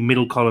 The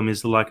middle column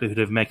is the likelihood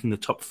of making the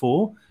top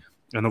 4.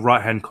 And the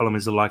right-hand column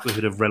is the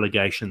likelihood of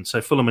relegation.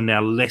 So Fulham are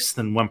now less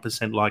than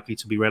 1% likely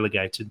to be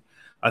relegated.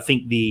 I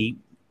think they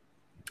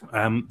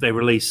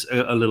release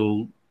a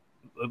little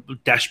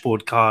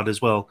dashboard card as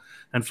well.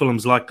 And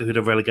Fulham's likelihood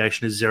of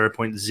relegation is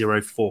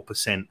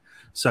 0.04%.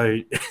 So,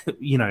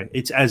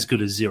 it's as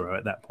good as zero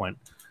at that point.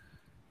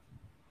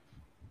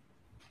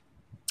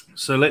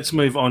 So let's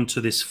move on to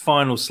this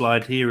final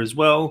slide here as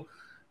well,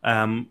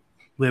 where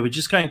we're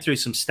just going through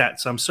some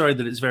stats. I'm sorry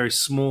that it's very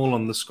small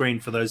on the screen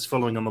for those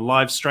following on the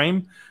live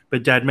stream,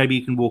 but Dad, maybe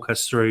you can walk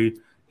us through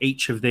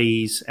each of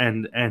these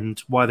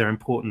and why they're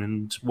important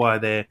and why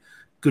they're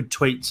good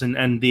tweets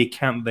and the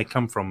account that they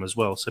come from as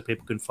well, so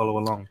people can follow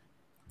along.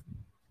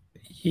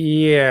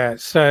 Yeah,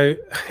 so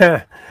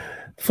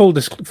full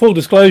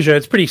disclosure,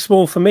 it's pretty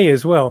small for me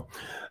as well.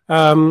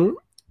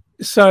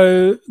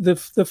 So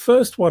the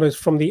first one is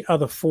from the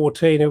other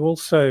 14, who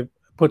also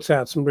puts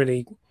out some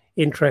really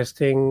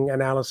interesting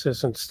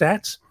analysis and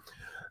stats.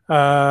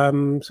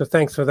 So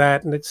thanks for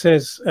that. And it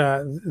says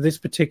this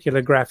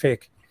particular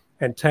graphic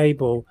and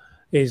table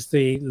is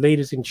the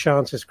leaders in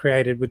chances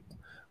created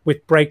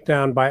with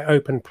breakdown by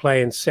open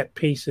play and set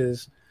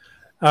pieces.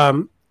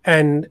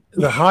 And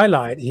the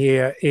highlight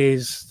here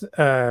is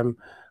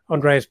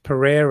Andreas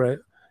Pereira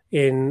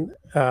in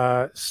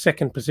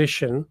second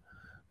position,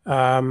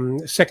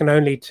 second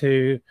only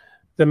to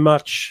the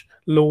much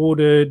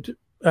lauded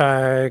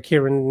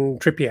Kieran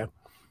Trippier.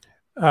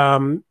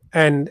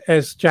 And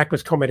as Jack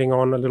was commenting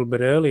on a little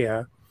bit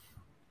earlier,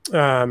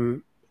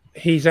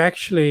 he's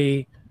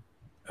actually,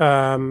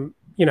 creating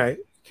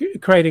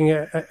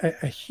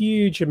a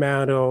huge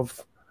amount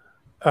of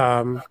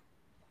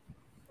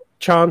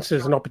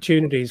chances and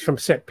opportunities from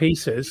set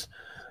pieces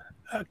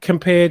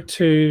compared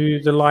to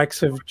the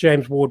likes of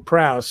James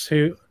Ward-Prowse,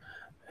 who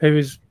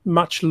is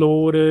much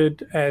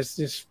lauded as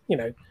this,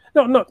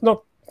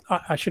 not.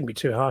 I shouldn't be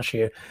too harsh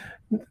here.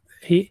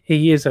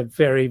 He is a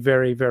very,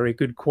 very, very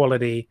good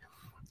quality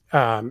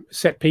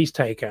set piece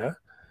taker,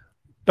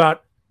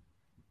 but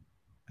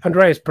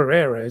Andreas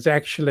Pereira is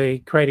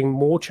actually creating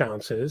more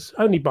chances,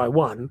 only by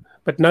one,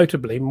 but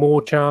notably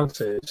more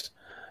chances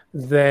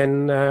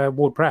than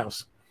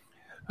Ward-Prowse.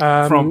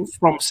 From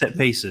set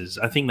pieces.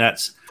 I think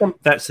that's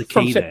the key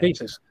from set there.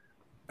 Pieces.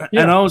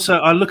 Yeah. And also,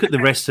 I look at the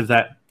rest of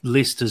that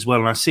list as well,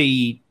 and I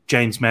see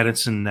James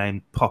Maddison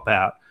name pop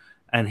out,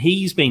 and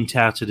he's been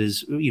touted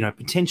as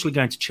potentially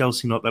going to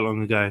Chelsea not that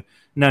long ago.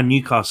 Now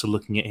Newcastle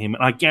looking at him,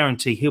 and I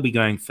guarantee he'll be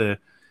going for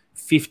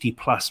 50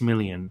 plus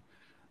million.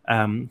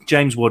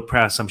 James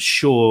Ward-Prowse, I'm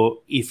sure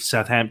if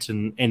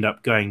Southampton end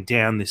up going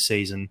down this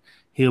season,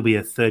 he'll be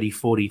a 30,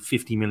 40,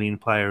 50 million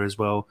player as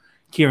well.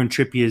 Kieran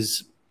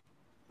Trippier's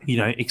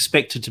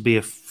expected to be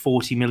a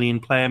 40 million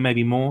player,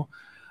 maybe more.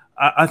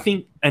 I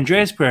think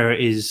Andreas Pereira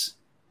is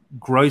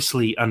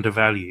grossly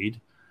undervalued,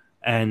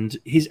 and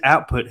his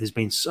output has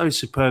been so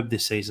superb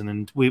this season,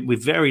 and we're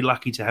very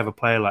lucky to have a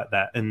player like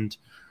that. And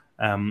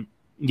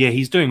Yeah,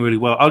 he's doing really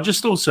well. I'll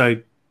just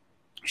also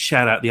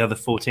shout out the other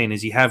 14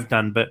 as you have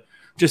done, but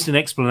just an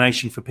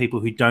explanation for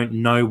people who don't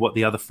know what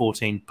the other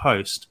 14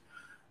 post.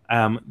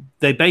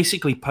 They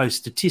basically post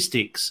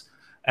statistics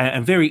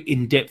and very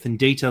in-depth and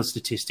detailed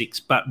statistics,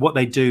 but what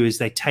they do is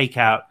they take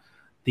out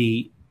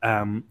the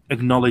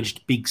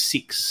acknowledged big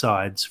six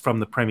sides from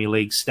the Premier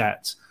League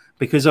stats,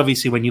 because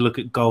obviously when you look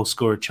at goal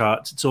scorer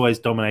charts, it's always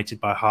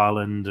dominated by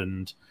Haaland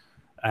and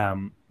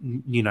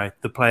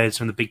the players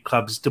from the big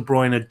clubs. De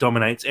Bruyne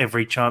dominates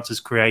every chances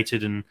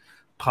created and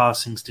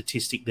passing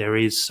statistic there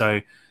is, so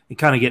it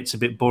kind of gets a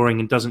bit boring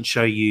and doesn't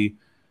show you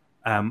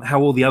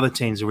how all the other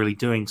teams are really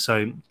doing.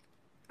 So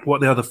what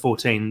the other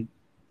 14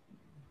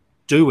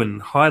 do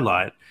and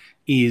highlight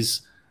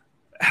is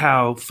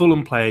how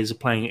Fulham players are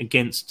playing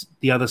against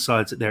the other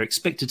sides that they're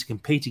expected to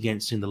compete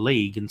against in the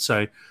league. And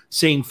so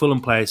seeing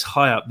Fulham players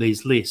high up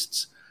these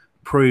lists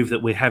prove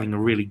that we're having a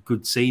really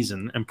good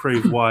season and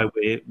prove why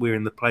we're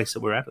in the place that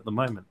we're at the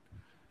moment.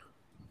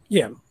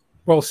 Yeah,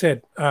 well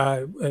said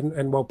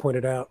and well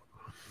pointed out.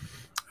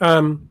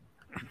 The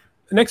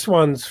next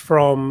one's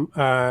from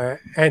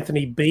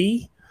Anthony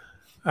B.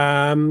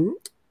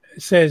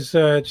 Says,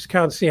 just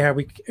can't see how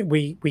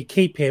we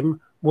keep him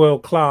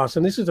world class.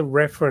 And this is a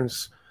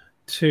reference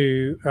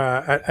to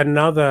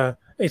another,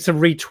 it's a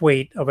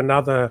retweet of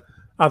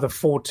other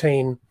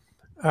 14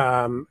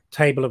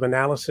 table of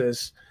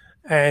analysis.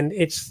 And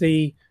it's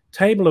the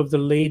table of the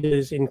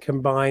leaders in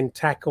combined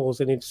tackles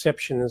and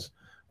interceptions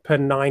per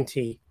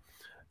 90.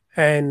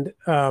 And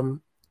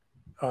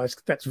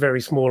that's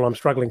very small. I'm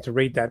struggling to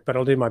read that, but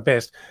I'll do my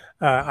best.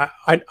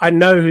 I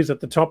know who's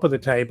at the top of the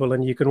table,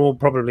 and you can all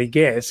probably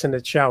guess, and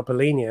it's João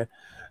Palhinha.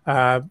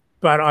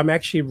 But I'm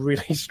actually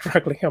really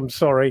struggling, I'm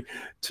sorry,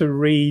 to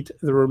read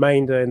the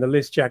remainder in the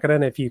list, Jack. I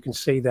don't know if you can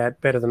see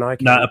that better than I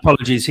can. No,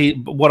 apologies.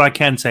 What I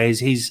can say is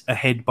he's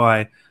ahead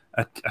by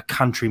a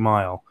country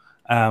mile.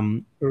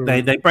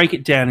 They break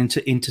it down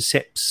into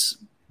intercepts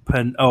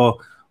per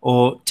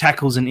or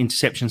tackles and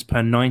interceptions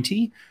per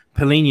 90.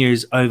 Palhinha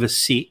is over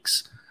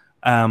 6.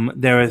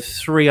 There are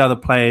 3 other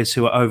players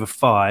who are over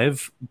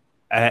 5,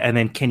 and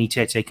then Kenny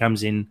Tete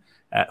comes in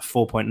at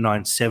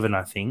 4.97,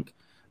 I think.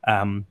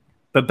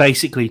 But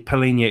basically,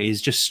 Palhinha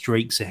is just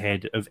streaks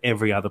ahead of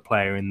every other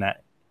player in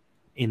that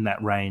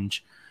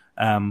range.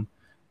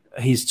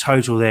 His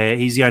total there,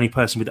 he's the only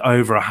person with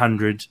over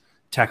 100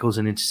 tackles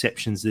and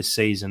interceptions this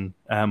season.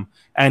 And,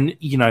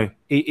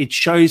 it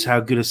shows how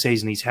good a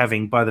season he's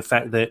having by the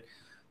fact that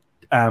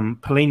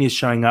Palhinha is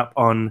showing up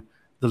on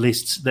the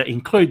lists that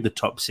include the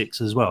top 6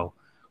 as well.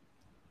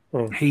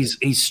 He's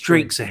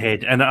streaks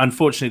ahead, and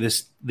unfortunately,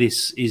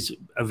 this is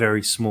a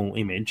very small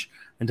image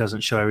and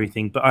doesn't show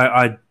everything. But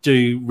I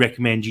do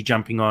recommend you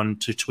jumping on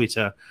to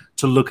Twitter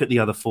to look at the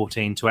other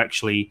 14 to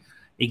actually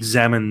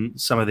examine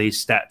some of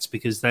these stats,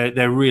 because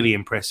they're really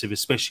impressive,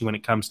 especially when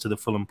it comes to the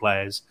Fulham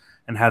players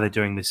and how they're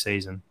doing this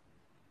season.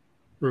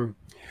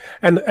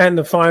 And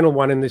the final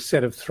one in this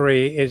set of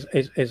 3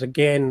 is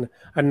again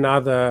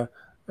another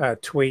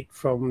tweet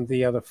from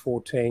the other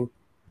 14.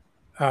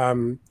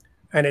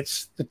 And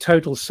it's the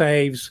total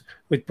saves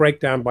with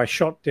breakdown by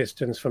shot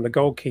distance from the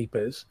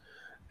goalkeepers.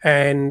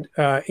 And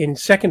in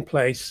second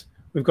place,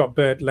 we've got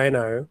Bert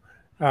Leno,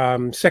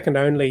 second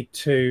only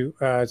to,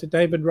 is it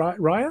David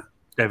Raya?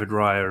 David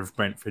Raya of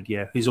Brentford,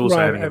 yeah. He's also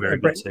having a very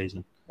good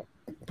season.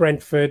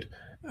 Brentford.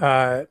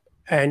 And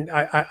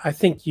I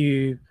think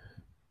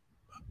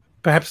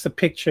perhaps the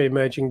picture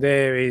emerging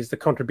there is the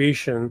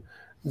contribution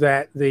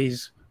that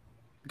these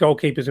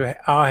goalkeepers who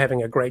are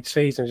having a great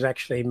season is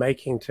actually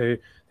making to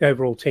the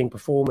overall team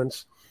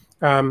performance.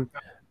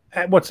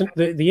 What's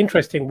the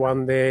interesting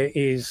one there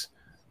is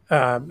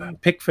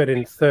Pickford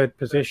in third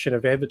position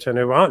of Everton,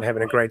 who aren't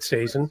having a great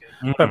season.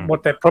 But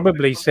what that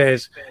probably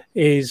says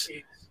is,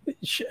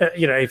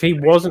 if he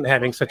wasn't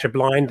having such a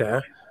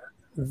blinder,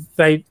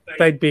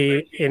 they'd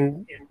be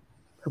in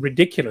a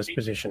ridiculous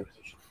position.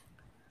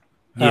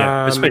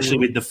 Yeah, especially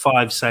with the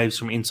 5 saves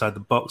from inside the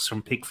box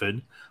from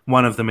Pickford,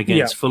 one of them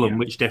against Fulham,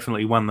 which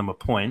definitely won them a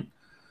point.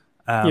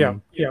 The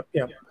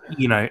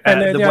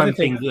one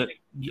thing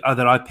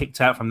that I picked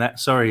out from that,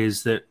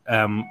 is that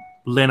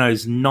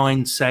Leno's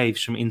 9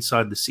 saves from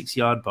inside the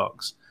 6-yard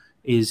box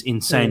is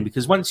insane,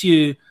 because once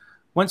you're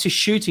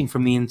shooting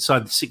from the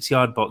inside the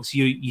 6-yard box,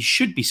 you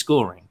should be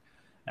scoring.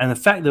 And the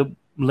fact that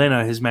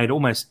Leno has made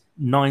almost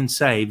 9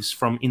 saves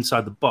from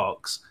inside the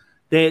box,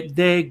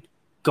 they're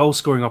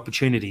goal-scoring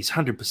opportunities,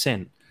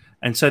 100%.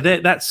 And so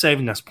that's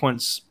saving us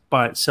points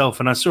by itself.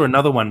 And I saw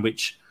another one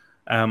which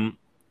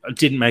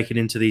didn't make it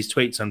into these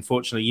tweets,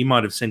 unfortunately. You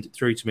might have sent it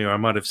through to me, or I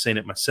might have seen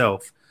it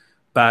myself.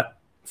 But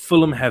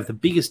Fulham have the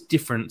biggest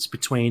difference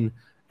between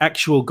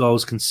actual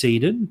goals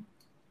conceded,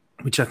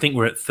 which I think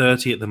we're at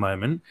 30 at the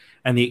moment,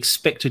 and the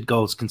expected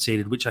goals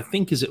conceded, which I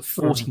think is at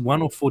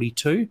 41 or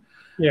 42.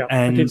 Yeah,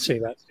 and I did see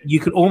that. You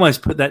could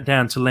almost put that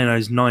down to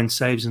Leno's 9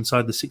 saves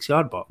inside the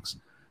 6-yard box.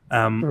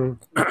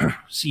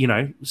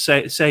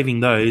 Saving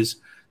those,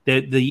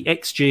 the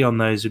XG on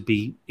those would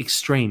be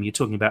extreme. You're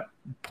talking about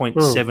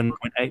 0.7,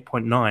 0.8,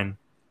 0.9.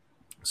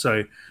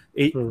 So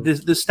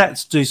the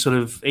stats do sort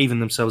of even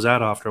themselves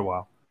out after a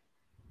while.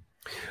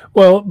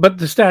 Well, but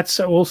the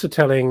stats are also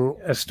telling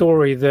a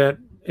story that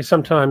is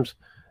sometimes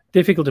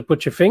difficult to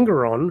put your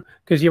finger on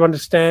because you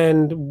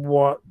understand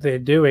what they're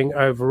doing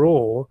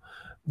overall,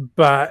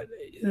 but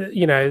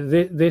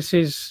this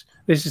is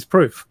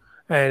proof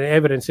and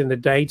evidence in the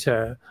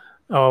data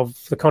of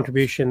the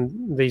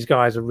contribution these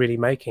guys are really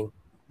making.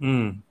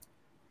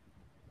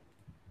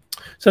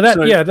 So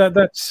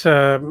that's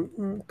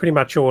pretty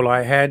much all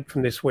I had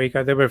from this week.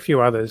 There were a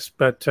few others,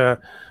 but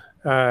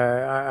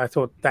I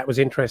thought that was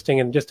interesting,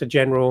 and just a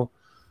general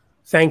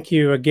thank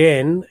you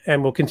again,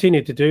 and we'll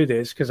continue to do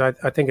this because I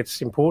think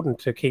it's important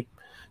to keep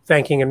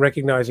thanking and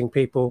recognizing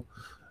people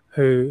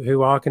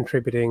who are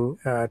contributing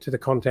to the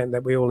content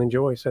that we all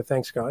enjoy. So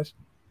thanks, guys.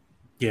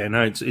 Yeah,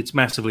 no, it's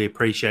massively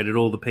appreciated.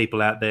 All the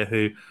people out there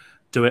who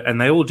do it,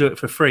 and they all do it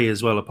for free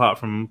as well, apart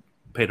from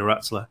Peter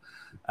Rutzler.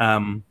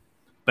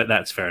 But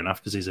that's fair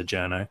enough because he's a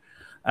journo.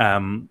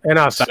 And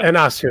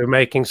us who are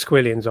making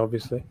squillions,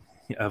 obviously.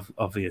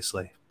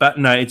 Obviously. But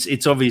no,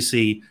 it's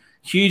obviously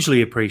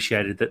hugely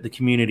appreciated that the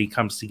community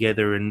comes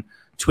together, and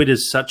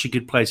Twitter's such a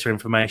good place for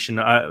information.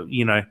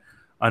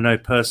 I know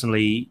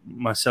personally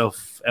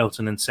myself,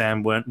 Elton and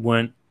Sam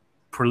weren't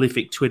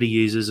prolific Twitter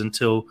users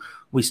until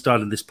we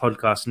started this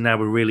podcast, and now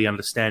we're really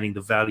understanding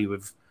the value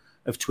of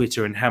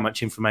Twitter and how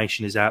much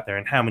information is out there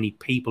and how many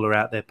people are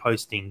out there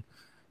posting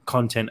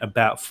content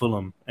about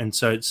Fulham. And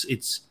so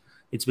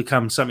it's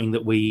become something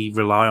that we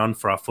rely on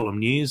for our Fulham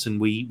news, and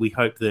we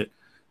hope that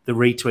the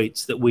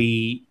retweets that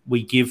we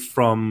give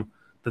from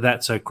the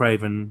That's So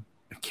Craven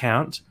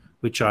account,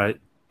 which I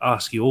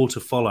ask you all to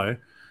follow,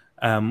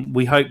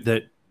 we hope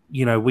that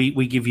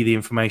we give you the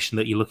information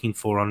that you're looking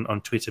for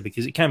on Twitter,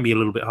 because it can be a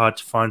little bit hard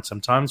to find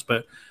sometimes.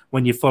 But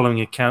when you're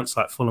following accounts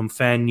like Fulham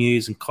Fan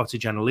News and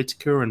Cottage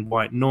Analytica and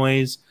White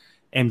Noise,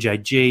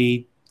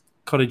 MJG,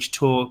 Cottage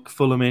Talk,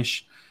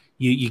 Fulhamish,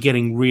 you're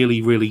getting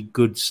really, really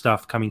good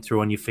stuff coming through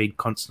on your feed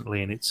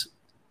constantly, and it's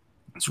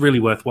really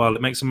worthwhile.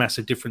 It makes a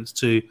massive difference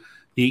to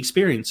the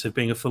experience of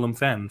being a Fulham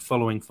fan,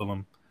 following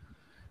Fulham.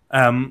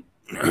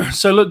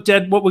 So look,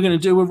 Dad, what we're going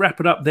to do, we'll wrap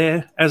it up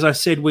there. As I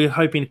said, we're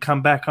hoping to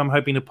come back. I'm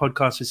hoping to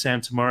podcast with Sam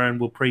tomorrow, and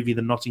we'll preview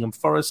the Nottingham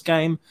Forest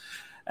game.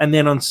 And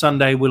then on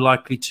Sunday, we're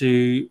likely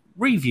to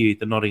review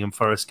the Nottingham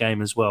Forest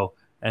game as well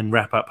and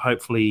wrap up,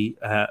 hopefully,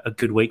 a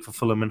good week for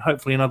Fulham and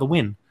hopefully another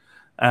win.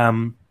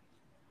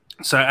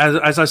 So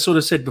as I sort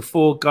of said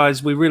before,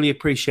 guys, we really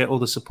appreciate all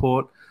the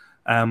support.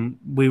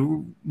 We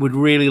would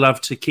really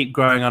love to keep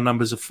growing our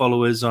numbers of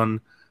followers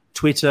on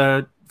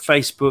Twitter,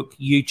 Facebook,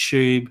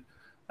 YouTube.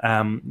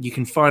 You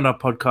can find our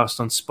podcast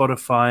on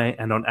Spotify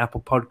and on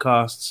Apple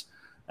Podcasts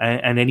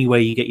and anywhere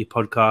you get your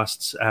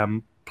podcasts.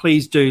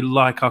 Please do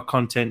like our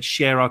content,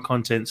 share our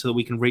content so that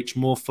we can reach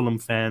more Fulham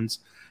fans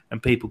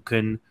and people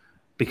can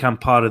become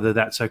part of the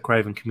That's So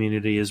Craven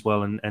community as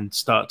well and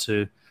start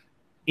to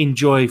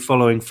enjoy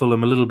following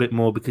Fulham a little bit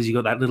more because you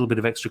got that little bit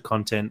of extra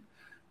content.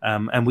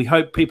 And we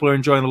hope people are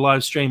enjoying the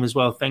live stream as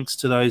well. Thanks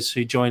to those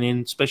who join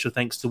in. Special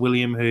thanks to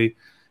William, who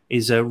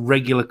is a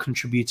regular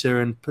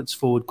contributor and puts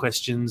forward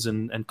questions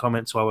and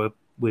comments while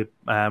we're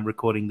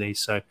recording these.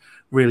 So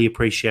really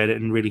appreciate it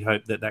and really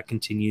hope that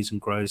continues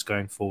and grows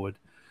going forward.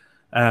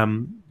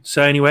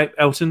 So anyway,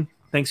 Elton,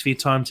 thanks for your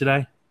time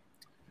today.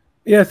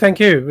 Yeah, thank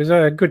you. It was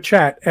a good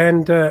chat.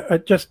 And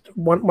just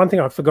one thing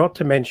I forgot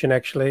to mention,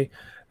 actually,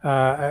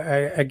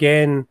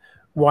 again,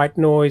 White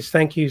Noise,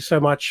 thank you so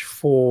much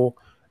for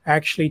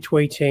actually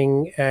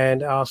tweeting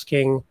and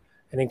asking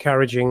and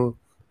encouraging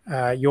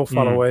your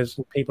followers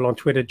and people on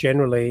Twitter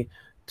generally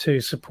to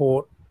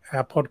support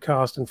our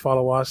podcast and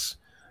follow us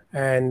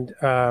and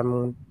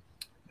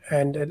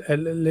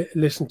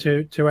listen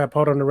to our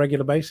pod on a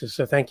regular basis.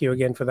 So thank you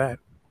again for that.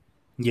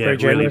 Yeah, very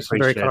generous,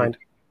 really very kind.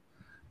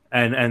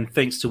 And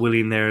thanks to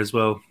William there as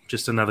well.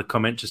 Just another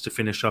comment just to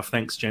finish off.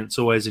 Thanks, gents.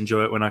 Always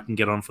enjoy it when I can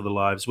get on for the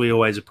lives. We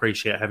always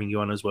appreciate having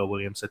you on as well,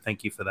 William. So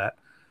thank you for that.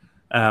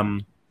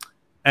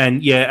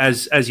 And yeah,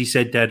 as you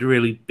said, Dad,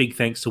 really big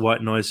thanks to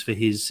White Noise for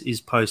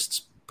his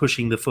posts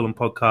pushing the Fulham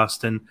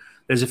podcast. And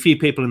there's a few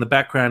people in the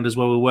background as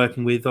well we're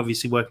working with,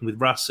 obviously working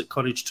with Russ at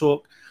Cottage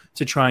Talk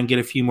to try and get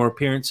a few more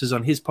appearances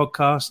on his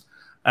podcast.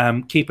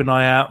 Keep an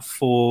eye out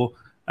for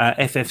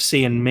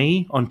FFC and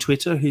me on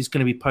Twitter, who's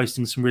going to be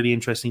posting some really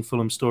interesting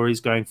Fulham stories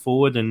going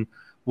forward, and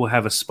we'll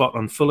have a spot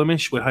on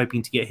Fulhamish. We're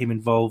hoping to get him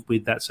involved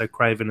with That's So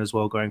Craven as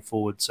well going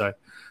forward. So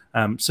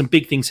some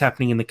big things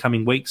happening in the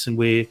coming weeks, and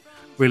we're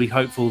really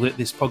hopeful that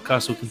this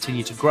podcast will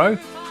continue to grow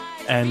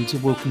and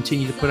we'll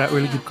continue to put out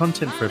really good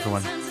content for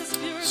everyone.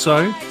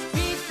 So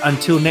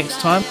until next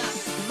time,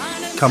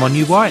 come on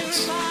you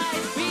Whites.